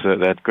calls,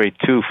 that great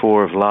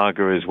 2-4 of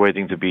lager is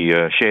waiting to be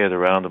shared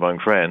around among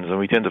friends, and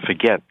we tend to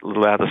forget, a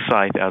little out of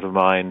sight, out of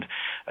mind,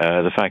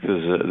 the fact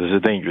that there's a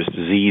dangerous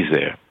disease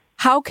there.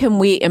 How can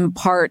we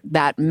impart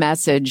that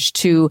message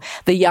to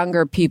the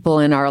younger people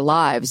in our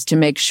lives to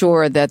make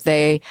sure that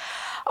they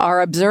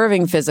are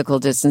observing physical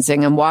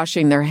distancing and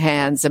washing their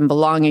hands and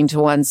belonging to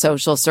one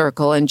social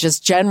circle and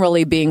just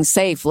generally being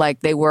safe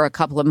like they were a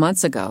couple of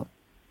months ago?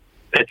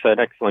 It's an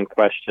excellent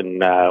question.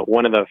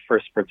 One of the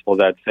first principles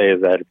I'd say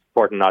is that it's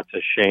important not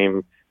to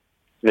shame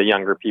the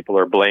younger people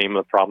or blame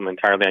the problem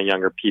entirely on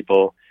younger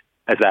people,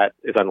 as that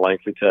is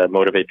unlikely to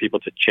motivate people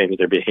to change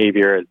their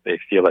behavior as they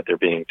feel that they're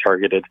being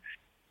targeted.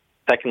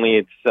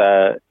 Secondly,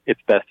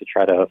 it's best to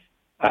try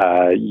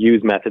to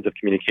use methods of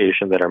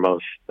communication that are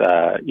most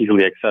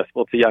easily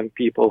accessible to young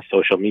people,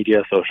 social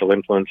media, social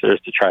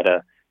influencers, to try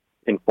to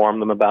inform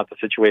them about the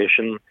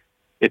situation.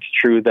 It's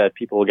true that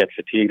people will get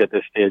fatigued at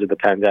this stage of the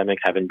pandemic,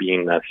 having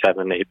been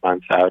 7-8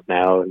 months out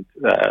now, and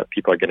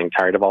people are getting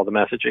tired of all the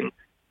messaging.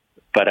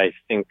 But I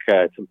think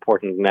it's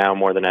important now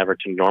more than ever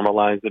to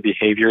normalize the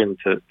behavior and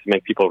to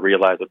make people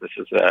realize that this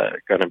is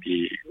going to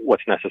be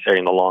what's necessary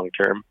in the long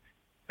term.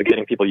 But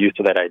getting people used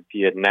to that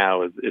idea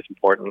now is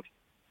important.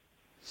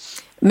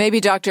 Maybe,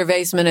 Dr.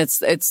 Vaisman,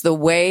 it's the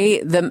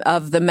way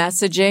of the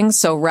messaging.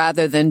 So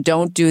rather than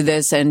don't do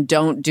this and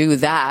don't do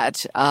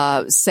that,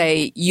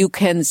 say you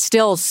can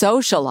still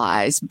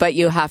socialize, but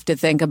you have to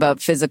think about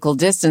physical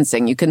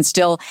distancing. You can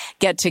still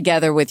get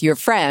together with your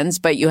friends,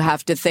 but you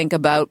have to think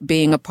about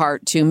being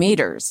apart 2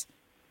 meters.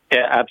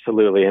 Yeah,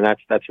 absolutely. And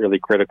that's really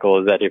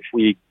critical, is that if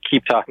we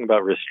keep talking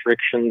about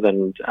restrictions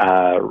and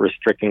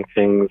restricting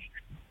things,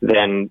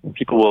 then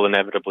people will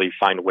inevitably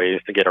find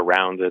ways to get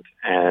around it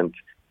and,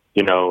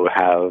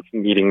 have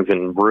meetings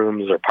in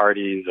rooms or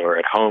parties or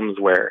at homes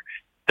where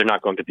they're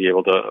not going to be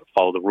able to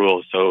follow the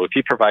rules. So if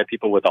you provide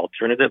people with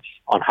alternatives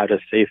on how to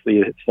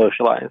safely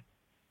socialize,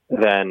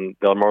 then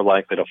they're more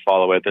likely to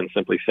follow it than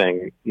simply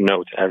saying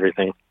no to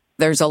everything.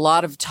 There's a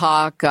lot of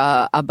talk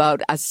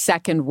about a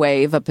second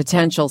wave, a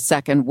potential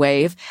second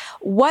wave.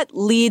 What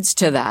leads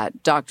to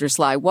that, Dr.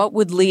 Sly? What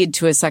would lead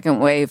to a second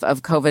wave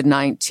of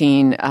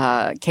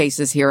COVID-19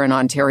 cases here in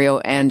Ontario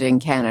and in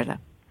Canada?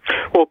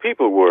 Well,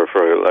 people were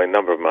for a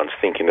number of months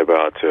thinking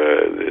about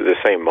the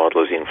same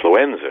model as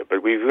influenza,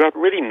 but we've got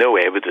really no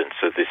evidence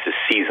that this is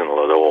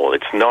seasonal at all.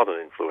 It's not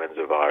an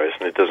influenza virus,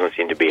 and it doesn't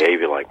seem to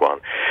behave like one.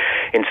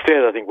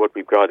 Instead, I think what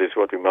we've got is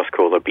what we must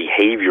call a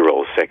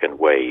behavioral second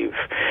wave.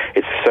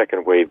 It's a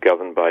second wave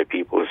governed by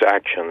people's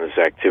actions,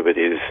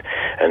 activities,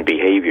 and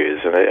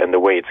behaviors, and the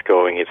way it's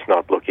going, it's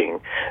not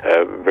looking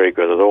very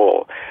good at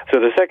all. So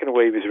the second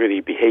wave is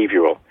really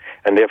behavioral,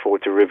 and therefore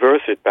to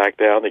reverse it back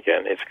down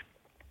again,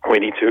 we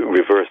need to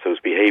reverse those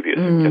behaviors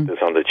and get this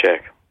under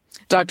check.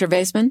 Dr.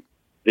 Vaisman?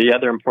 The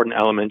other important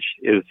element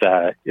is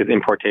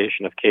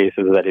importation of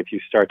cases, that if you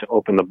start to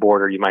open the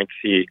border, you might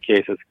see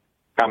cases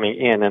coming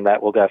in, and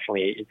that will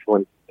definitely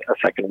influence a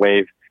second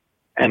wave.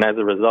 And as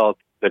a result,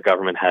 the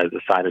government has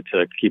decided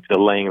to keep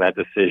delaying that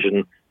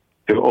decision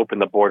to open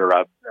the border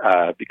up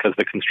because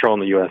the control in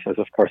the U.S. has,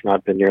 of course,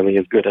 not been nearly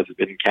as good as it's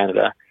been in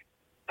Canada.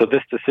 So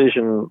this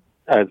decision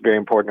is very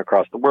important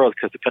across the world,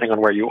 because depending on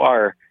where you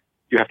are,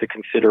 you have to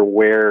consider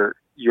where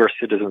your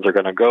citizens are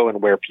going to go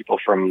and where people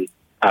from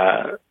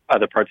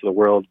other parts of the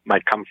world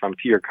might come from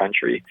to your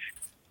country.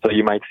 So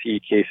you might see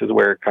cases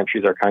where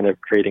countries are kind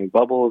of creating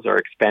bubbles or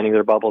expanding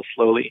their bubbles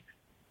slowly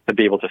to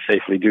be able to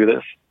safely do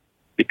this,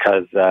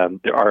 because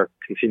there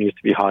continues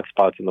to be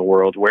hotspots in the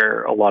world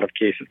where a lot of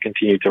cases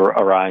continue to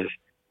arise.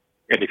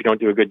 And if you don't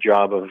do a good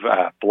job of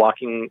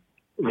blocking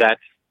that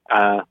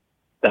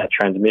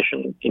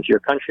transmission into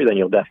your country, then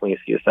you'll definitely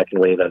see a second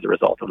wave as a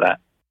result of that.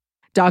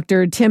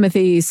 Dr.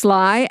 Timothy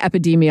Sly,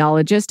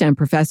 epidemiologist and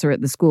professor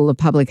at the School of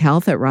Public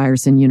Health at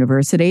Ryerson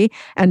University,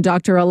 and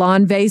Dr.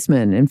 Alon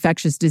Vaisman,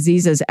 infectious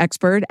diseases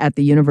expert at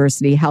the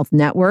University Health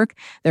Network.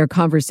 Their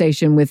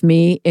conversation with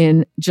me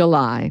in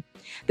July.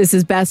 This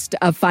is Best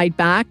of Fight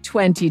Back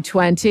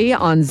 2020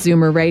 on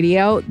Zoomer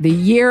Radio, the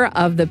year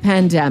of the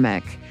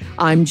pandemic.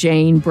 I'm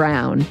Jane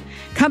Brown.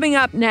 Coming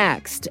up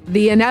next,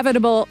 the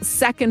inevitable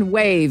second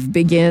wave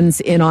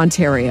begins in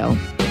Ontario.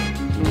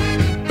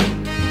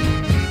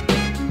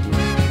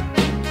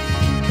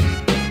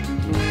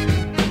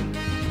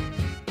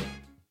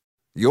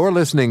 You're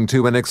listening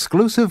to an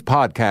exclusive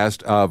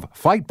podcast of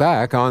Fight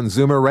Back on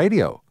Zoomer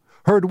Radio.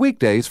 Heard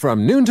weekdays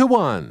from noon to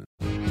 1.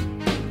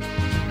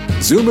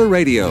 Zoomer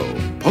Radio,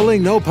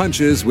 pulling no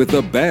punches with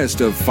the best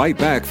of Fight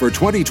Back for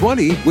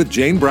 2020 with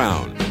Jane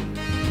Brown.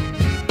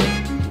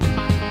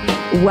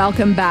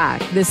 Welcome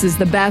back. This is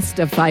the Best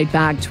of Fight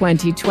Back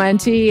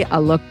 2020,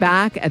 a look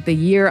back at the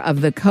year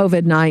of the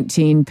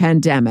COVID-19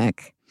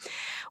 pandemic.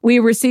 We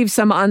received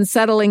some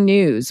unsettling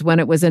news when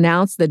it was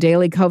announced the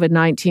daily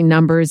COVID-19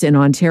 numbers in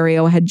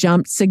Ontario had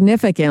jumped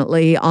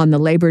significantly on the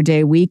Labor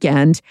Day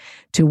weekend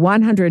to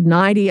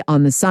 190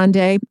 on the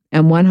Sunday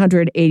and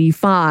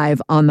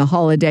 185 on the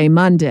holiday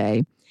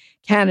Monday.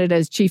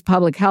 Canada's Chief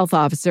Public Health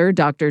Officer,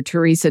 Dr.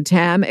 Theresa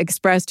Tam,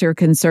 expressed her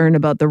concern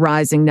about the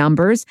rising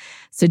numbers,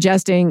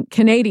 suggesting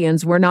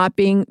Canadians were not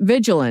being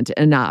vigilant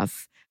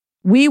enough.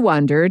 We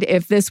wondered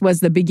if this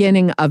was the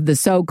beginning of the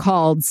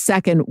so-called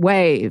second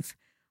wave.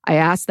 I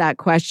asked that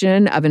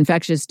question of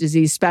infectious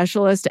disease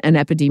specialist and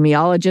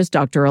epidemiologist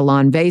Dr.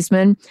 Alon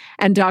Vaisman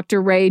and Dr.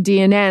 Ray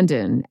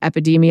Deonandan,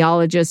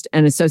 epidemiologist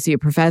and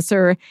associate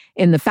professor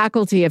in the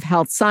Faculty of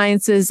Health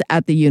Sciences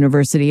at the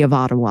University of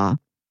Ottawa.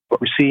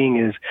 What we're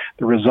seeing is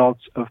the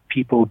results of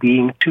people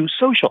being too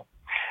social,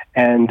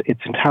 and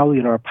it's entirely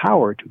in our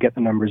power to get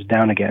the numbers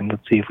down again.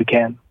 Let's see if we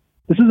can.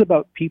 This is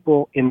about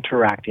people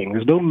interacting.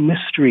 There's no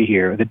mystery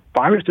here. The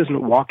virus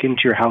doesn't walk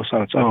into your house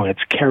on its own.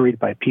 It's carried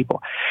by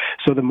people.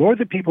 So the more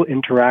that people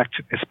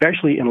interact,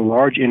 especially in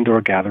large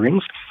indoor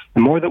gatherings, the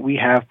more that we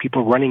have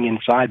people running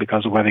inside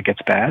because the weather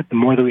gets bad, the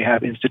more that we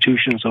have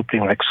institutions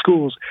opening like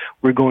schools,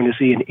 we're going to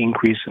see an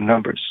increase in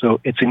numbers.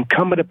 So it's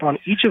incumbent upon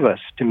each of us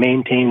to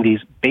maintain these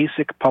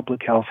basic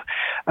public health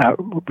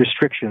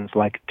restrictions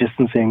like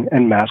distancing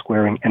and mask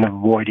wearing and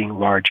avoiding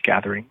large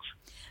gatherings.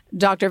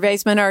 Dr.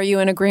 Vaisman, are you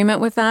in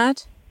agreement with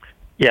that?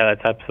 Yeah,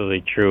 that's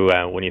absolutely true.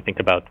 When you think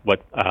about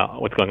what's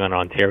going on in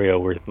Ontario,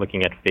 we're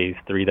looking at phase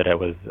 3 that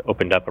was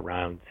opened up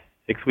around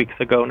 6 weeks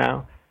ago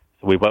now.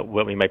 So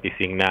what we might be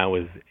seeing now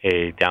is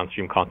a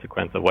downstream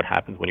consequence of what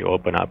happens when you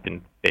open up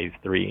in phase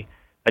 3.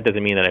 That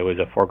doesn't mean that it was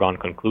a foregone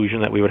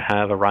conclusion that we would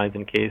have a rise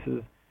in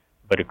cases,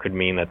 but it could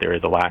mean that there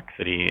is a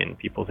laxity in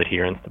people's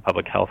adherence to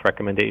public health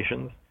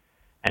recommendations.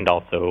 And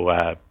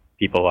also,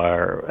 people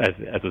are,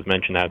 as was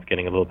mentioned, now it's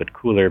getting a little bit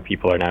cooler.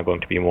 People are now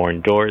going to be more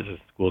indoors as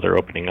schools are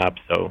opening up.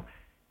 So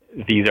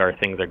these are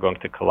things that are going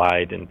to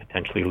collide and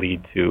potentially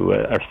lead to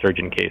a surge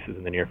in cases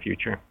in the near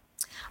future.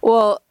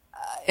 Well,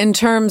 in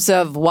terms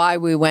of why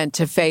we went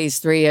to phase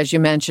 3, as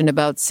you mentioned,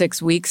 about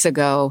 6 weeks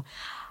ago,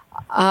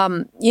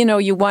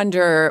 you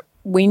wonder,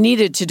 we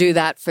needed to do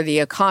that for the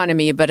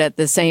economy, but at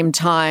the same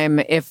time,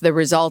 if the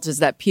result is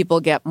that people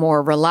get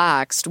more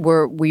relaxed,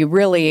 we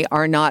really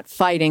are not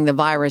fighting the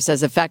virus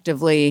as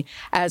effectively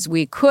as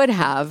we could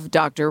have,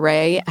 Dr.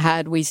 Ray,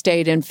 had we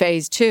stayed in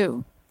phase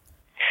 2.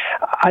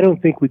 I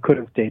don't think we could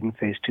have stayed in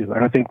phase 2. I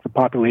don't think the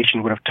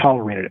population would have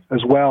tolerated it.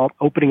 As well,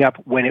 opening up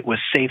when it was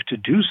safe to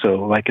do so,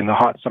 like in the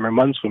hot summer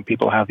months when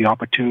people have the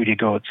opportunity to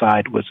go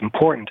outside, was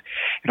important.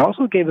 It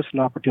also gave us an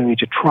opportunity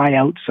to try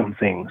out some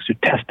things, to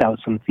test out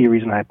some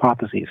theories and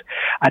hypotheses.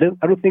 I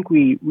don't think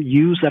we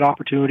used that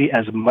opportunity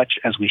as much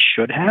as we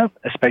should have,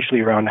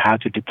 especially around how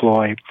to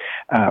deploy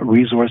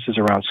resources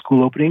around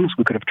school openings.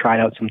 We could have tried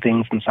out some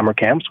things in summer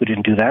camps. We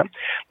didn't do that.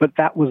 But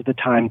that was the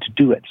time to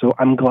do it. So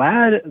I'm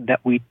glad that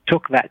we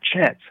took that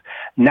chance.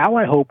 Now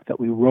I hope that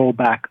we roll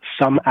back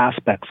some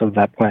aspects of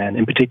that plan,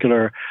 in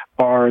particular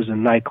bars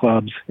and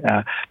nightclubs,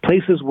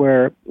 places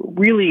where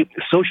really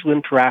social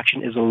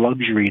interaction is a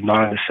luxury,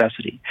 not a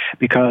necessity,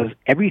 because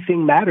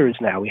everything matters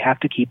now. We have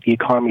to keep the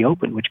economy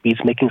open, which means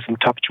making some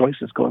tough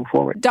choices going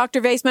forward.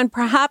 Dr. Vaisman,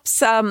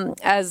 perhaps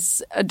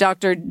as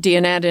Dr.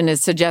 Deonandan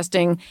is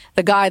suggesting,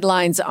 the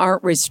guidelines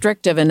aren't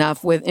restrictive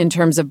enough in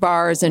terms of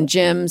bars and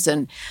gyms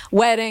and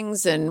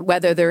weddings and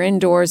whether they're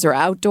indoors or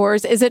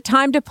outdoors. Is it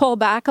time to pull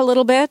back a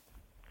little bit?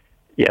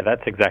 Yeah,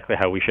 that's exactly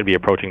how we should be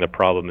approaching the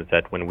problem, is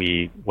that when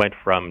we went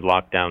from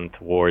lockdown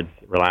towards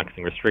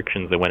relaxing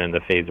restrictions, they went in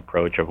the phase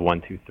approach of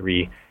 1, 2,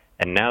 3.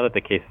 And now that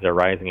the cases are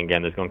rising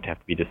again, there's going to have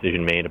to be a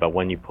decision made about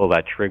when you pull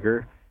that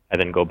trigger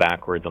and then go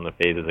backwards on the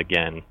phases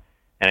again.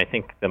 And I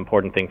think the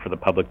important thing for the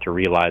public to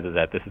realize is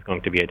that this is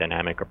going to be a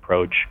dynamic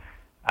approach.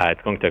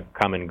 It's going to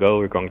come and go.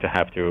 We're going to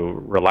have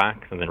to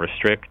relax and then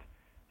restrict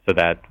so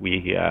that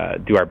we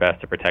do our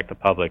best to protect the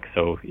public.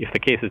 So if the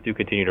cases do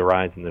continue to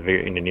rise in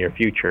the near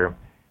future,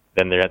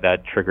 then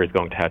that trigger is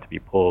going to have to be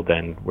pulled,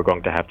 and we're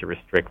going to have to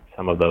restrict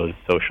some of those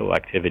social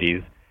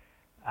activities.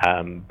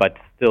 But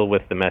still,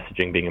 with the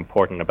messaging being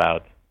important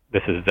about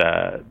this is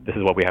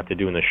what we have to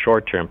do in the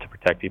short term to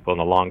protect people in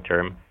the long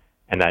term,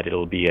 and that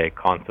it'll be a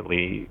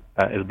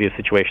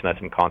situation that's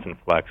in constant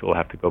flux. We'll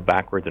have to go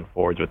backwards and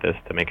forwards with this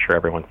to make sure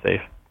everyone's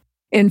safe.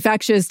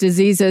 Infectious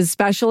diseases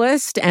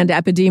specialist and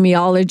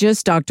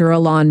epidemiologist Dr.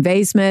 Alon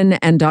Vaisman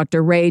and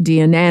Dr. Ray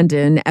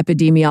Deonandan,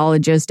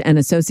 epidemiologist and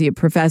associate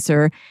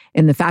professor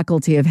in the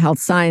Faculty of Health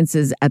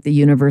Sciences at the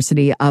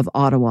University of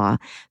Ottawa.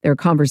 Their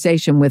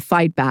conversation with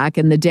Fight Back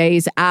in the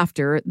days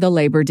after the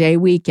Labor Day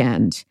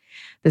weekend.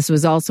 This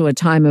was also a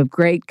time of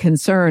great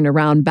concern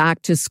around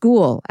back to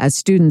school as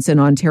students in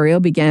Ontario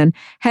began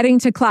heading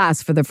to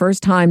class for the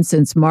first time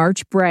since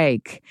March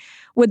break.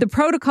 Would the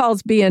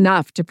protocols be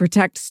enough to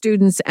protect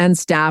students and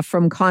staff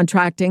from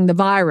contracting the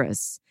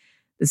virus?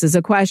 This is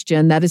a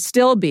question that is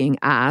still being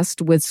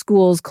asked with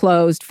schools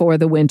closed for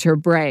the winter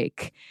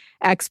break.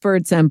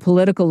 Experts and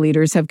political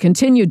leaders have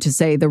continued to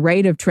say the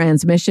rate of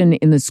transmission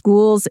in the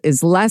schools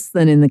is less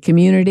than in the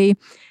community,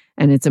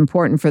 And it's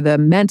important for the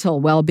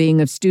mental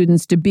well-being of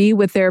students to be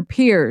with their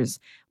peers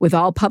with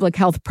all public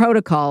health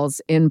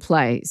protocols in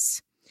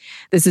place.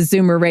 This is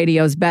Zoomer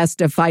Radio's Best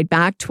of Fight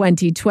Back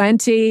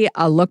 2020,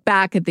 a look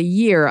back at the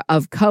year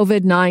of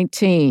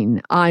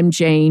COVID-19. I'm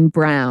Jane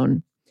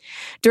Brown.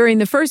 During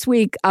the first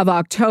week of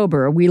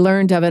October, we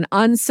learned of an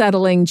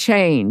unsettling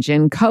change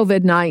in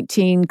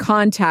COVID-19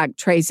 contact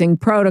tracing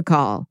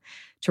protocol.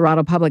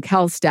 Toronto Public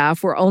Health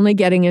staff were only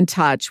getting in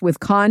touch with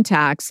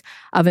contacts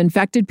of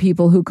infected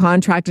people who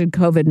contracted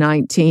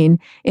COVID-19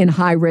 in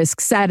high-risk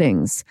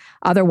settings.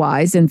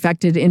 Otherwise,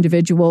 infected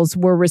individuals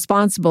were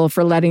responsible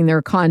for letting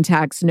their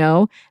contacts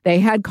know they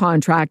had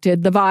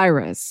contracted the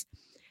virus.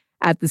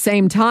 At the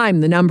same time,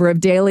 the number of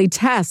daily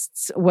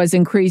tests was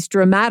increased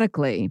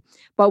dramatically,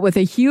 but with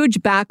a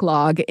huge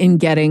backlog in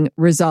getting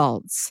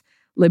results.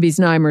 Libby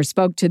Znaimer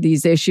spoke to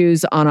these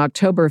issues on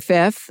October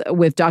 5th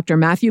with Dr.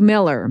 Matthew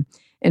Miller,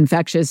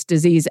 infectious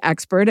disease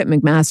expert at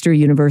McMaster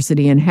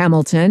University in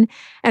Hamilton,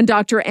 and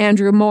Dr.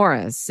 Andrew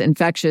Morris,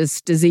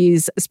 infectious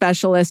disease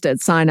specialist at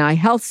Sinai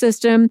Health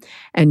System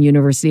and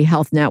University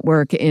Health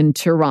Network in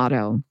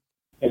Toronto.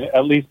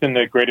 At least in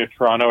the Greater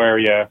Toronto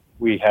area,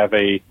 we have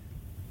a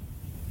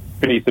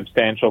pretty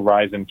substantial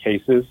rise in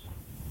cases.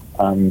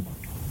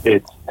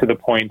 It's to the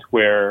point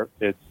where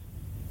it's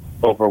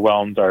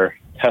overwhelmed our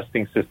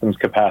testing systems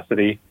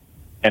capacity,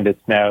 and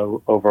it's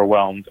now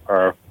overwhelmed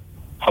our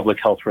public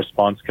health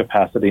response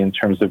capacity in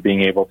terms of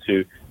being able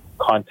to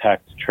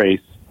contact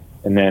trace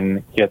and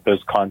then get those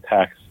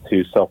contacts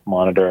to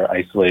self-monitor,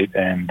 isolate,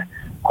 and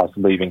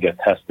possibly even get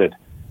tested.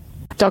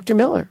 Dr.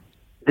 Miller.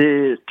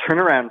 The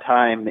turnaround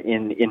time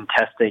in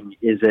testing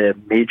is a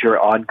major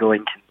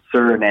ongoing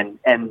concern,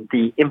 and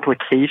the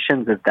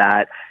implications of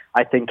that,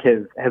 I think,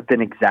 have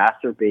been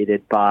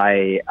exacerbated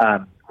by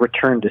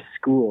return to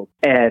school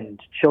and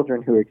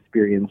children who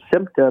experience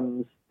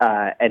symptoms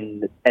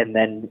and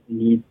then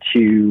need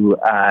to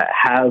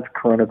have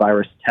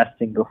coronavirus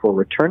testing before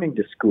returning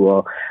to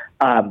school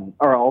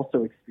are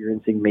also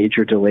experiencing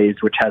major delays,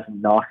 which has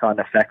knock-on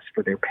effects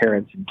for their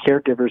parents and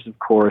caregivers, of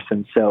course.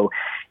 And so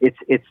it's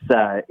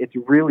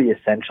really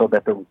essential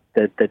that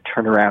the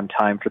turnaround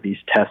time for these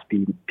tests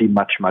be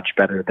much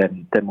better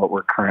than what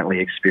we're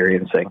currently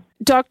experiencing.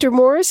 Dr.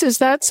 Morris, is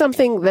that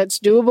something that's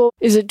doable?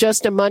 Is it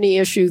just a money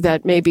issue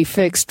that may be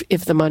fixed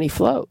if the money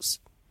flows?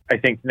 I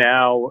think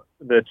now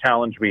the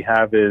challenge we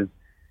have is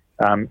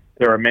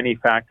there are many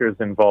factors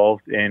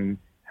involved in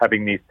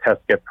having these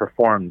tests get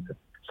performed.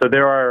 So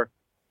there are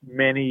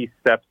many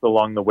steps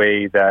along the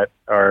way that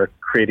are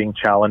creating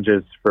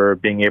challenges for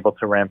being able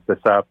to ramp this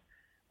up.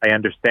 I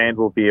understand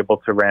we'll be able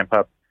to ramp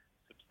up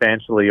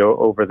substantially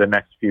over the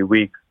next few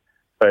weeks,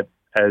 but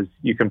as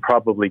you can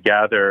probably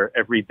gather,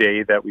 every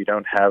day that we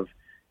don't have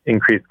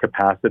increased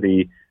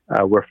capacity,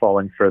 we're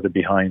falling further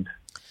behind.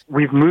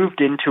 We've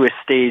moved into a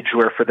stage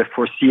where for the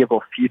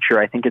foreseeable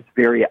future, I think it's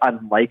very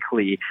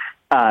unlikely,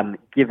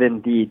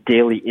 given the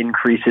daily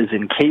increases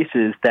in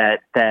cases,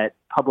 that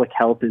public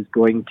health is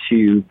going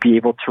to be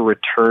able to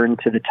return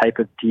to the type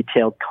of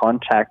detailed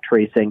contact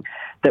tracing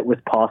that was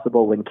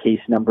possible when case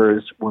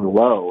numbers were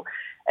low.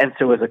 And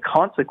so as a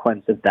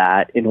consequence of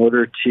that, in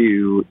order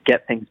to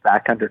get things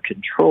back under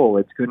control,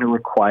 it's going to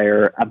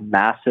require a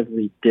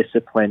massively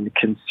disciplined,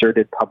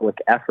 concerted public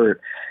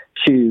effort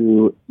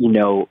to,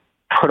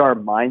 put our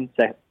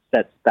mindsets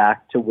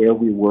back to where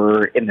we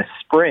were in the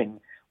spring,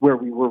 where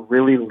we were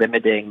really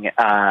limiting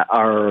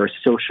our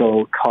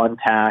social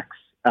contacts,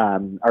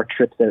 our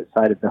trips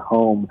outside of the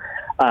home,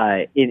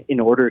 in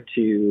order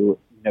to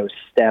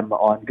stem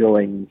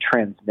ongoing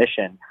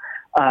transmission.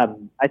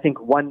 I think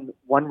one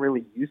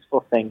really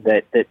useful thing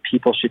that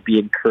people should be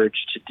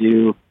encouraged to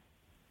do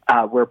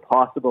where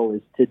possible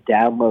is to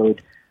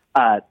download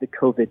the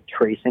COVID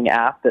tracing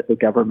app that the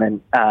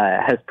government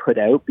has put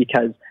out,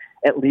 because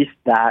at least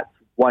that's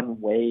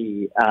one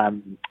way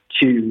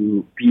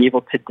to be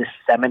able to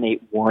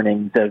disseminate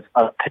warnings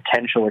of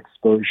potential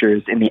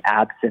exposures in the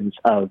absence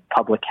of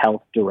public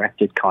health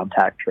directed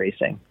contact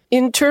tracing.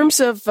 In terms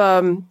of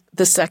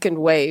the second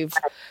wave,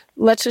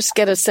 let's just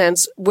get a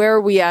sense, where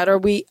are we at? Are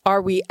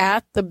we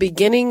at the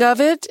beginning of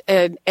it?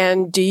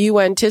 And do you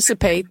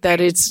anticipate that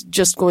it's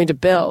just going to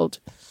build?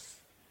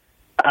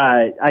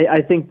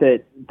 I think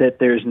that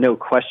there's no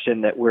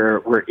question that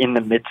we're in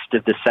the midst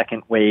of the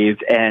second wave,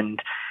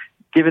 and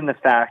given the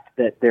fact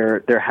that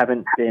there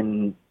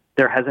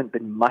hasn't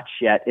been much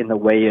yet in the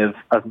way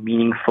of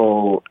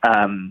meaningful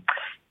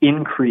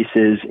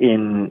increases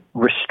in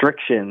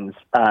restrictions,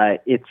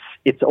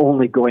 it's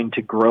only going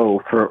to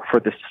grow for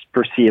the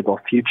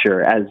foreseeable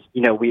future. As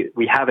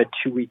we have a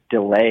 2-week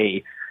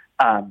delay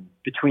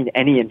between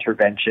any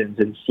interventions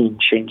and seeing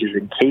changes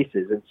in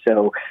cases, and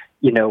so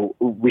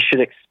we should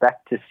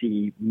expect to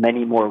see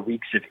many more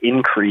weeks of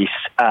increase,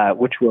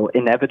 which will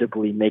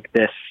inevitably make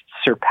this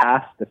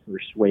surpass the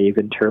first wave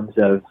in terms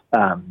of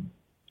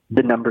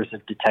the numbers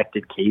of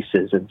detected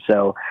cases. And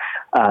so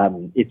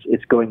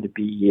it's going to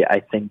be, I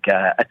think,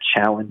 a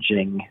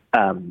challenging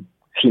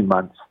few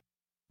months.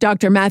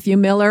 Dr. Matthew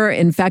Miller,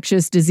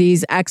 infectious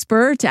disease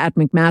expert at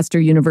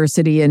McMaster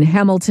University in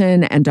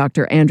Hamilton, and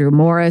Dr. Andrew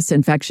Morris,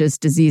 infectious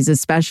diseases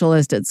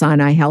specialist at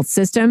Sinai Health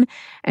System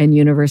and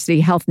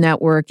University Health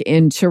Network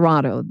in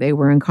Toronto. They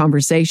were in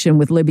conversation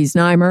with Libby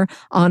Znaimer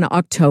on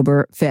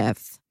October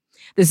 5th.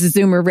 This is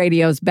Zoomer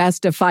Radio's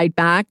Best of Fight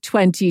Back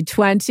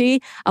 2020,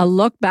 a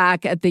look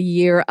back at the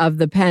year of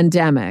the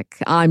pandemic.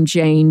 I'm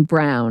Jane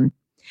Brown.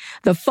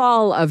 The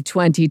fall of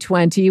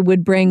 2020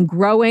 would bring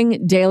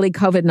growing daily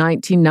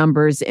COVID-19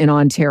 numbers in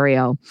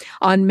Ontario.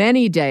 On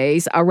many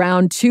days,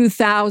 around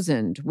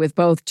 2,000, with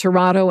both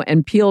Toronto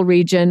and Peel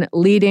region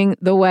leading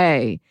the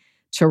way.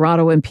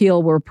 Toronto and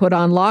Peel were put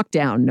on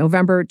lockdown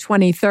November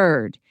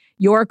 23rd.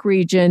 York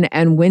region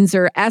and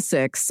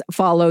Windsor-Essex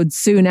followed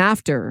soon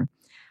after.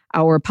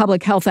 Our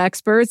public health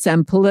experts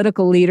and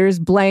political leaders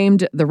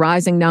blamed the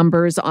rising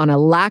numbers on a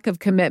lack of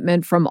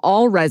commitment from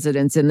all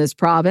residents in this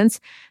province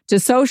to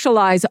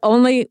socialize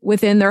only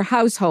within their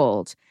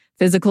household,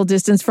 physical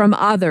distance from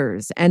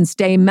others, and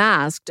stay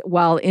masked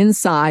while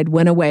inside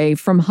when away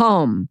from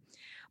home.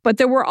 But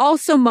there were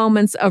also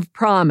moments of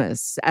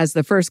promise as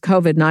the first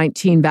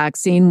COVID-19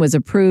 vaccine was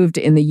approved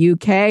in the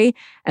UK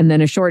and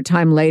then a short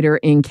time later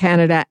in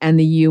Canada and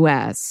the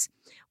US.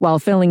 While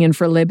filling in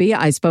for Libby,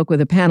 I spoke with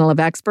a panel of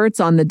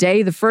experts on the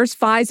day the first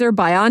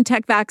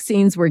Pfizer-BioNTech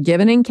vaccines were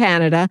given in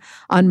Canada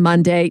on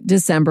Monday,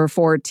 December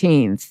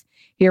 14th.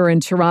 Here in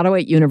Toronto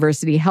at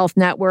University Health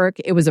Network,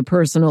 it was a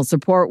personal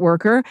support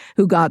worker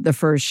who got the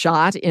first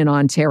shot in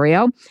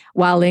Ontario,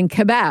 while in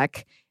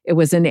Quebec, it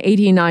was an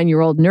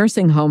 89-year-old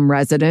nursing home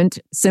resident,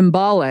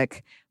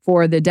 symbolic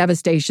for the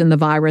devastation the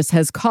virus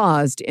has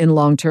caused in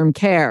long-term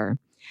care.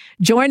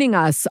 Joining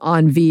us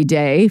on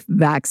V-Day,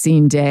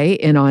 Vaccine Day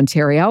in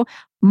Ontario,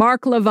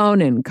 Mark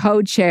Lavonin,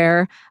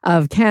 co-chair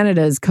of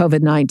Canada's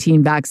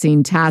COVID-19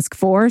 Vaccine Task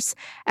Force,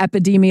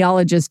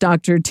 epidemiologist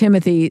Dr.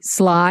 Timothy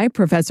Sly,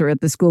 professor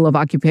at the School of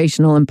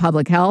Occupational and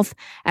Public Health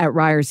at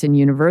Ryerson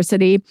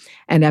University,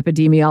 and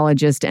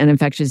epidemiologist and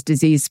infectious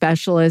disease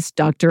specialist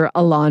Dr.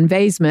 Alon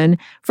Vaisman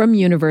from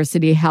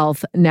University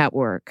Health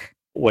Network.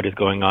 What is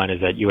going on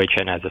is that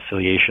UHN has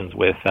affiliations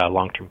with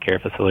long-term care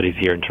facilities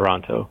here in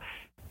Toronto.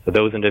 So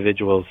those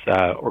individuals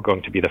are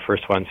going to be the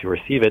first ones who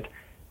receive it.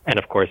 And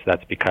of course,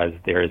 that's because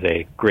there is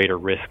a greater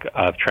risk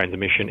of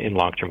transmission in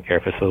long-term care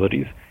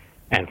facilities.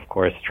 And of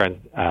course,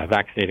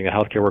 vaccinating the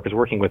healthcare workers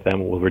working with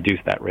them will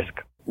reduce that risk.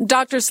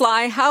 Dr.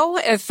 Sly, how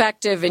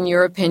effective, in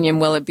your opinion,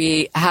 will it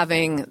be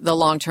having the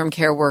long-term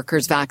care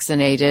workers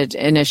vaccinated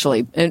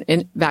initially,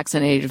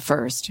 vaccinated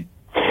first?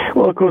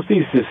 Well, of course,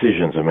 these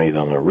decisions are made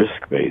on a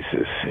risk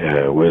basis.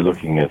 We're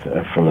looking at,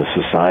 from a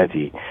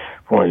society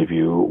point of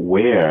view,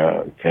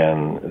 where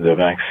can the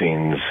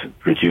vaccines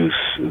produce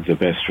the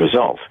best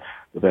result?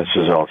 The best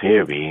result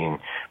here being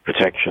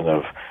protection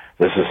of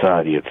the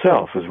society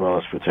itself as well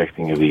as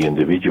protecting of the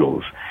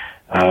individuals.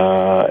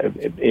 The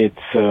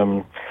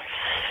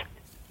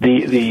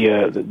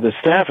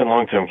staff in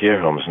long-term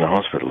care homes and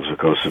hospitals, of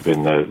course, have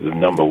been the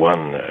number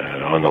one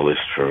on the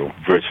list for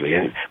virtually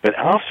any. But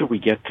after we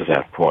get to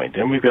that point,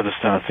 then we've got to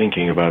start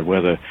thinking about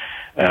whether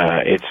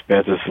it's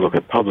better to look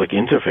at public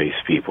interface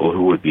people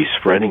who would be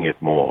spreading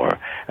it more.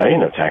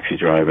 Taxi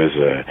drivers,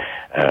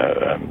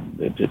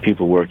 the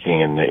people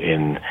working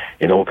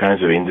in all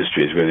kinds of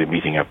industries where they're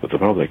meeting up with the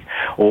public,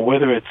 or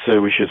whether it's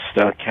we should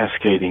start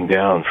cascading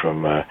down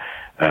from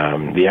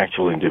the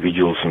actual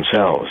individuals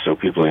themselves. So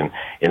people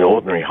in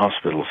ordinary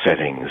hospital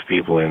settings,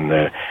 people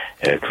in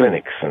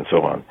clinics, and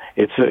so on.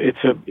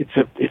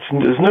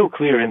 There's no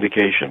clear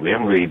indication. We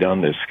haven't really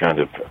done this kind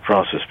of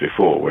process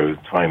before, where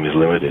time is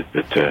limited,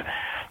 but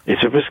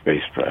it's a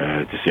risk-based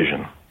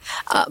decision.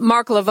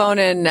 Mark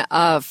Lavonin,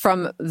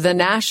 from the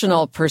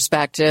national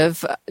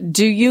perspective,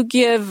 do you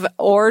give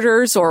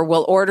orders, or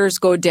will orders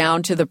go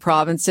down to the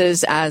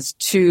provinces as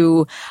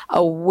to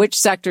which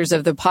sectors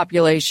of the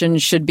population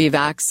should be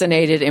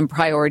vaccinated in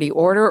priority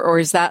order, or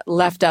is that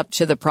left up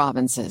to the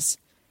provinces?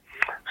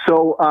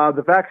 So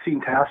the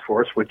Vaccine Task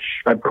Force, which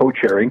I'm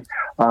co-chairing,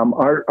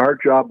 our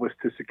job was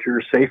to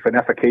secure safe and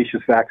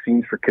efficacious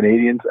vaccines for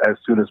Canadians as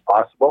soon as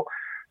possible.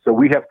 So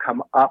we have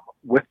come up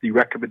with the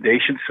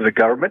recommendations to the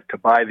government to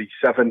buy the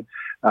 7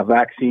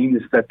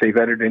 vaccines that they've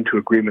entered into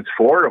agreements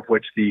for, of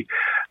which the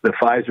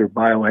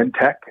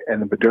Pfizer-BioNTech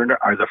and the Moderna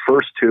are the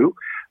first 2.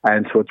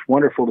 And so it's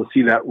wonderful to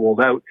see that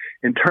rolled out.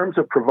 In terms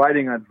of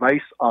providing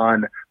advice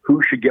on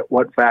who should get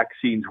what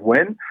vaccines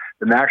when,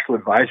 the National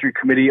Advisory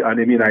Committee on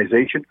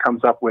Immunization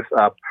comes up with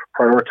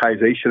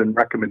prioritization and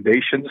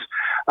recommendations.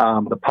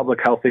 The Public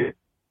Health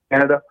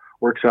Canada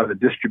works on the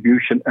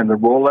distribution and the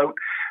rollout.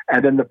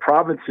 And then the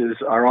provinces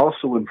are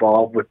also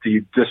involved with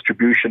the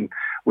distribution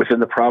within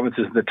the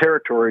provinces and the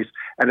territories.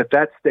 And at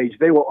that stage,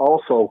 they will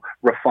also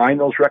refine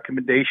those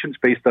recommendations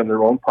based on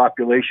their own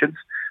populations.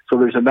 So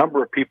there's a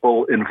number of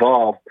people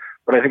involved.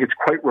 But I think it's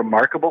quite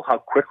remarkable how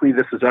quickly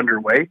this is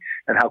underway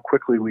and how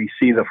quickly we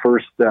see the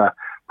first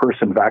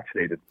person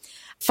vaccinated.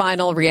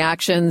 Final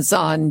reactions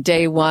on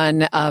day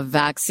one of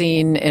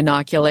vaccine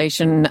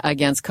inoculation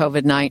against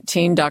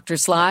COVID-19, Dr.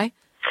 Sly?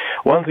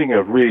 One thing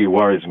that really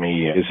worries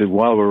me is that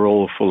while we're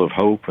all full of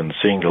hope and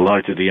seeing the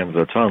light at the end of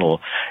the tunnel,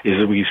 is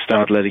that we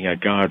start letting our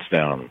guards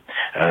down.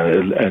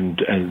 And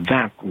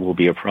that will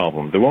be a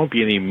problem. There won't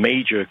be any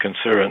major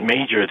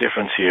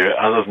difference here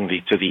other than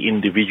to the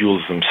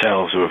individuals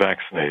themselves who are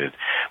vaccinated.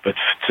 But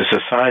to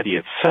society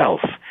itself,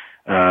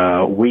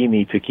 we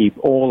need to keep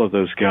all of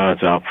those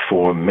guards up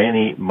for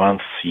many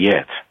months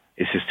yet.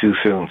 It's just too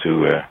soon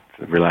to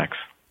relax.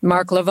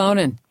 Mark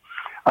Lavonin.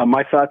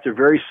 My thoughts are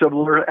very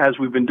similar, as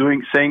we've been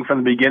saying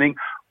from the beginning.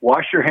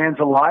 Wash your hands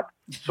a lot,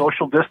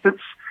 social distance,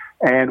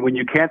 and when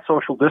you can't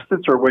social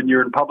distance or when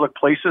you're in public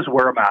places,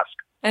 wear a mask.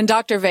 And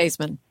Dr.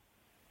 Vaisman.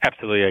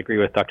 Absolutely, I agree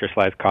with Dr.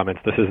 Sly's comments.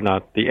 This is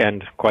not the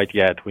end quite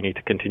yet. We need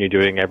to continue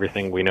doing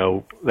everything we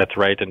know that's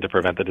right and to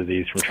prevent the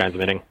disease from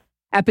transmitting.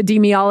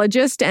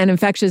 Epidemiologist and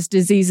infectious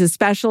diseases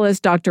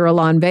specialist Dr.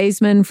 Alon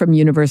Vaisman from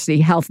University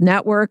Health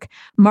Network,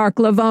 Mark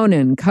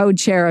Lavonin,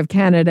 co-chair of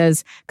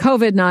Canada's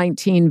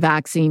COVID-19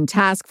 Vaccine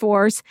Task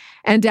Force,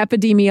 and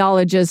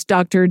epidemiologist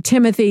Dr.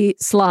 Timothy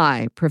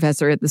Sly,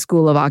 professor at the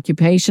School of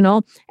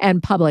Occupational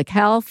and Public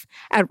Health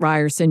at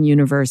Ryerson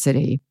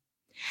University.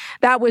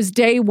 That was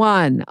day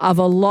one of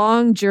a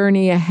long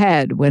journey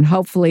ahead when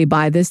hopefully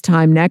by this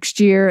time next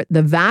year,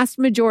 the vast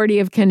majority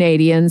of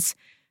Canadians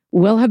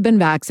will have been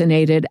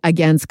vaccinated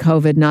against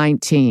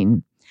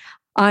COVID-19.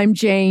 I'm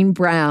Jane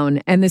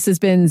Brown, and this has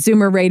been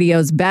Zoomer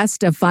Radio's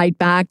Best of Fight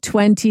Back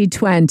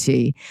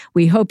 2020.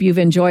 We hope you've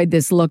enjoyed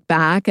this look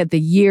back at the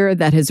year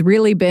that has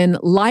really been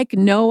like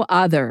no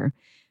other.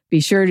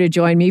 Be sure to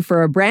join me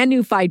for a brand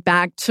new Fight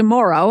Back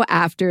tomorrow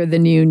after the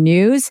noon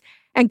news.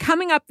 And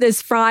coming up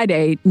this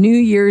Friday, New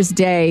Year's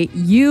Day,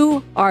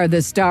 you are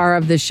the star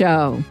of the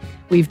show.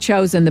 We've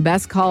chosen the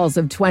best calls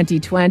of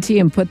 2020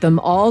 and put them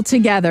all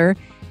together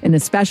in a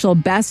special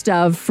Best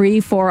of Free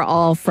for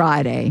All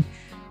Friday.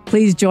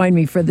 Please join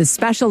me for this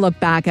special look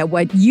back at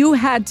what you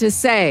had to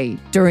say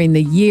during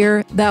the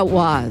year that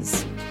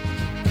was.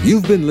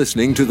 You've been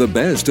listening to the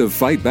Best of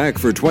Fight Back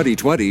for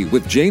 2020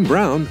 with Jane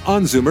Brown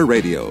on Zoomer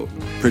Radio.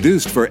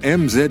 Produced for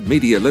MZ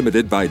Media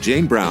Limited by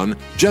Jane Brown,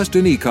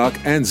 Justin Eacock,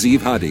 and Zeev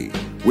Hadi.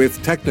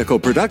 With technical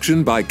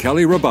production by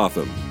Kelly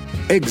Robotham.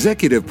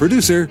 Executive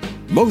producer,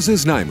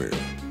 Moses Neimer.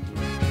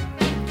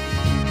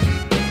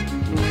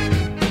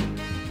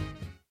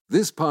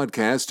 This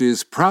podcast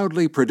is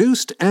proudly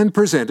produced and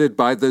presented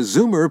by the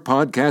Zoomer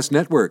Podcast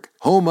Network,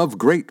 home of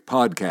great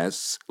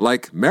podcasts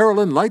like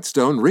Marilyn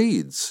Lightstone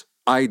Reads,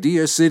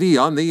 Idea City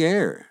on the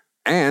Air,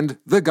 and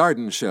The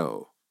Garden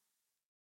Show.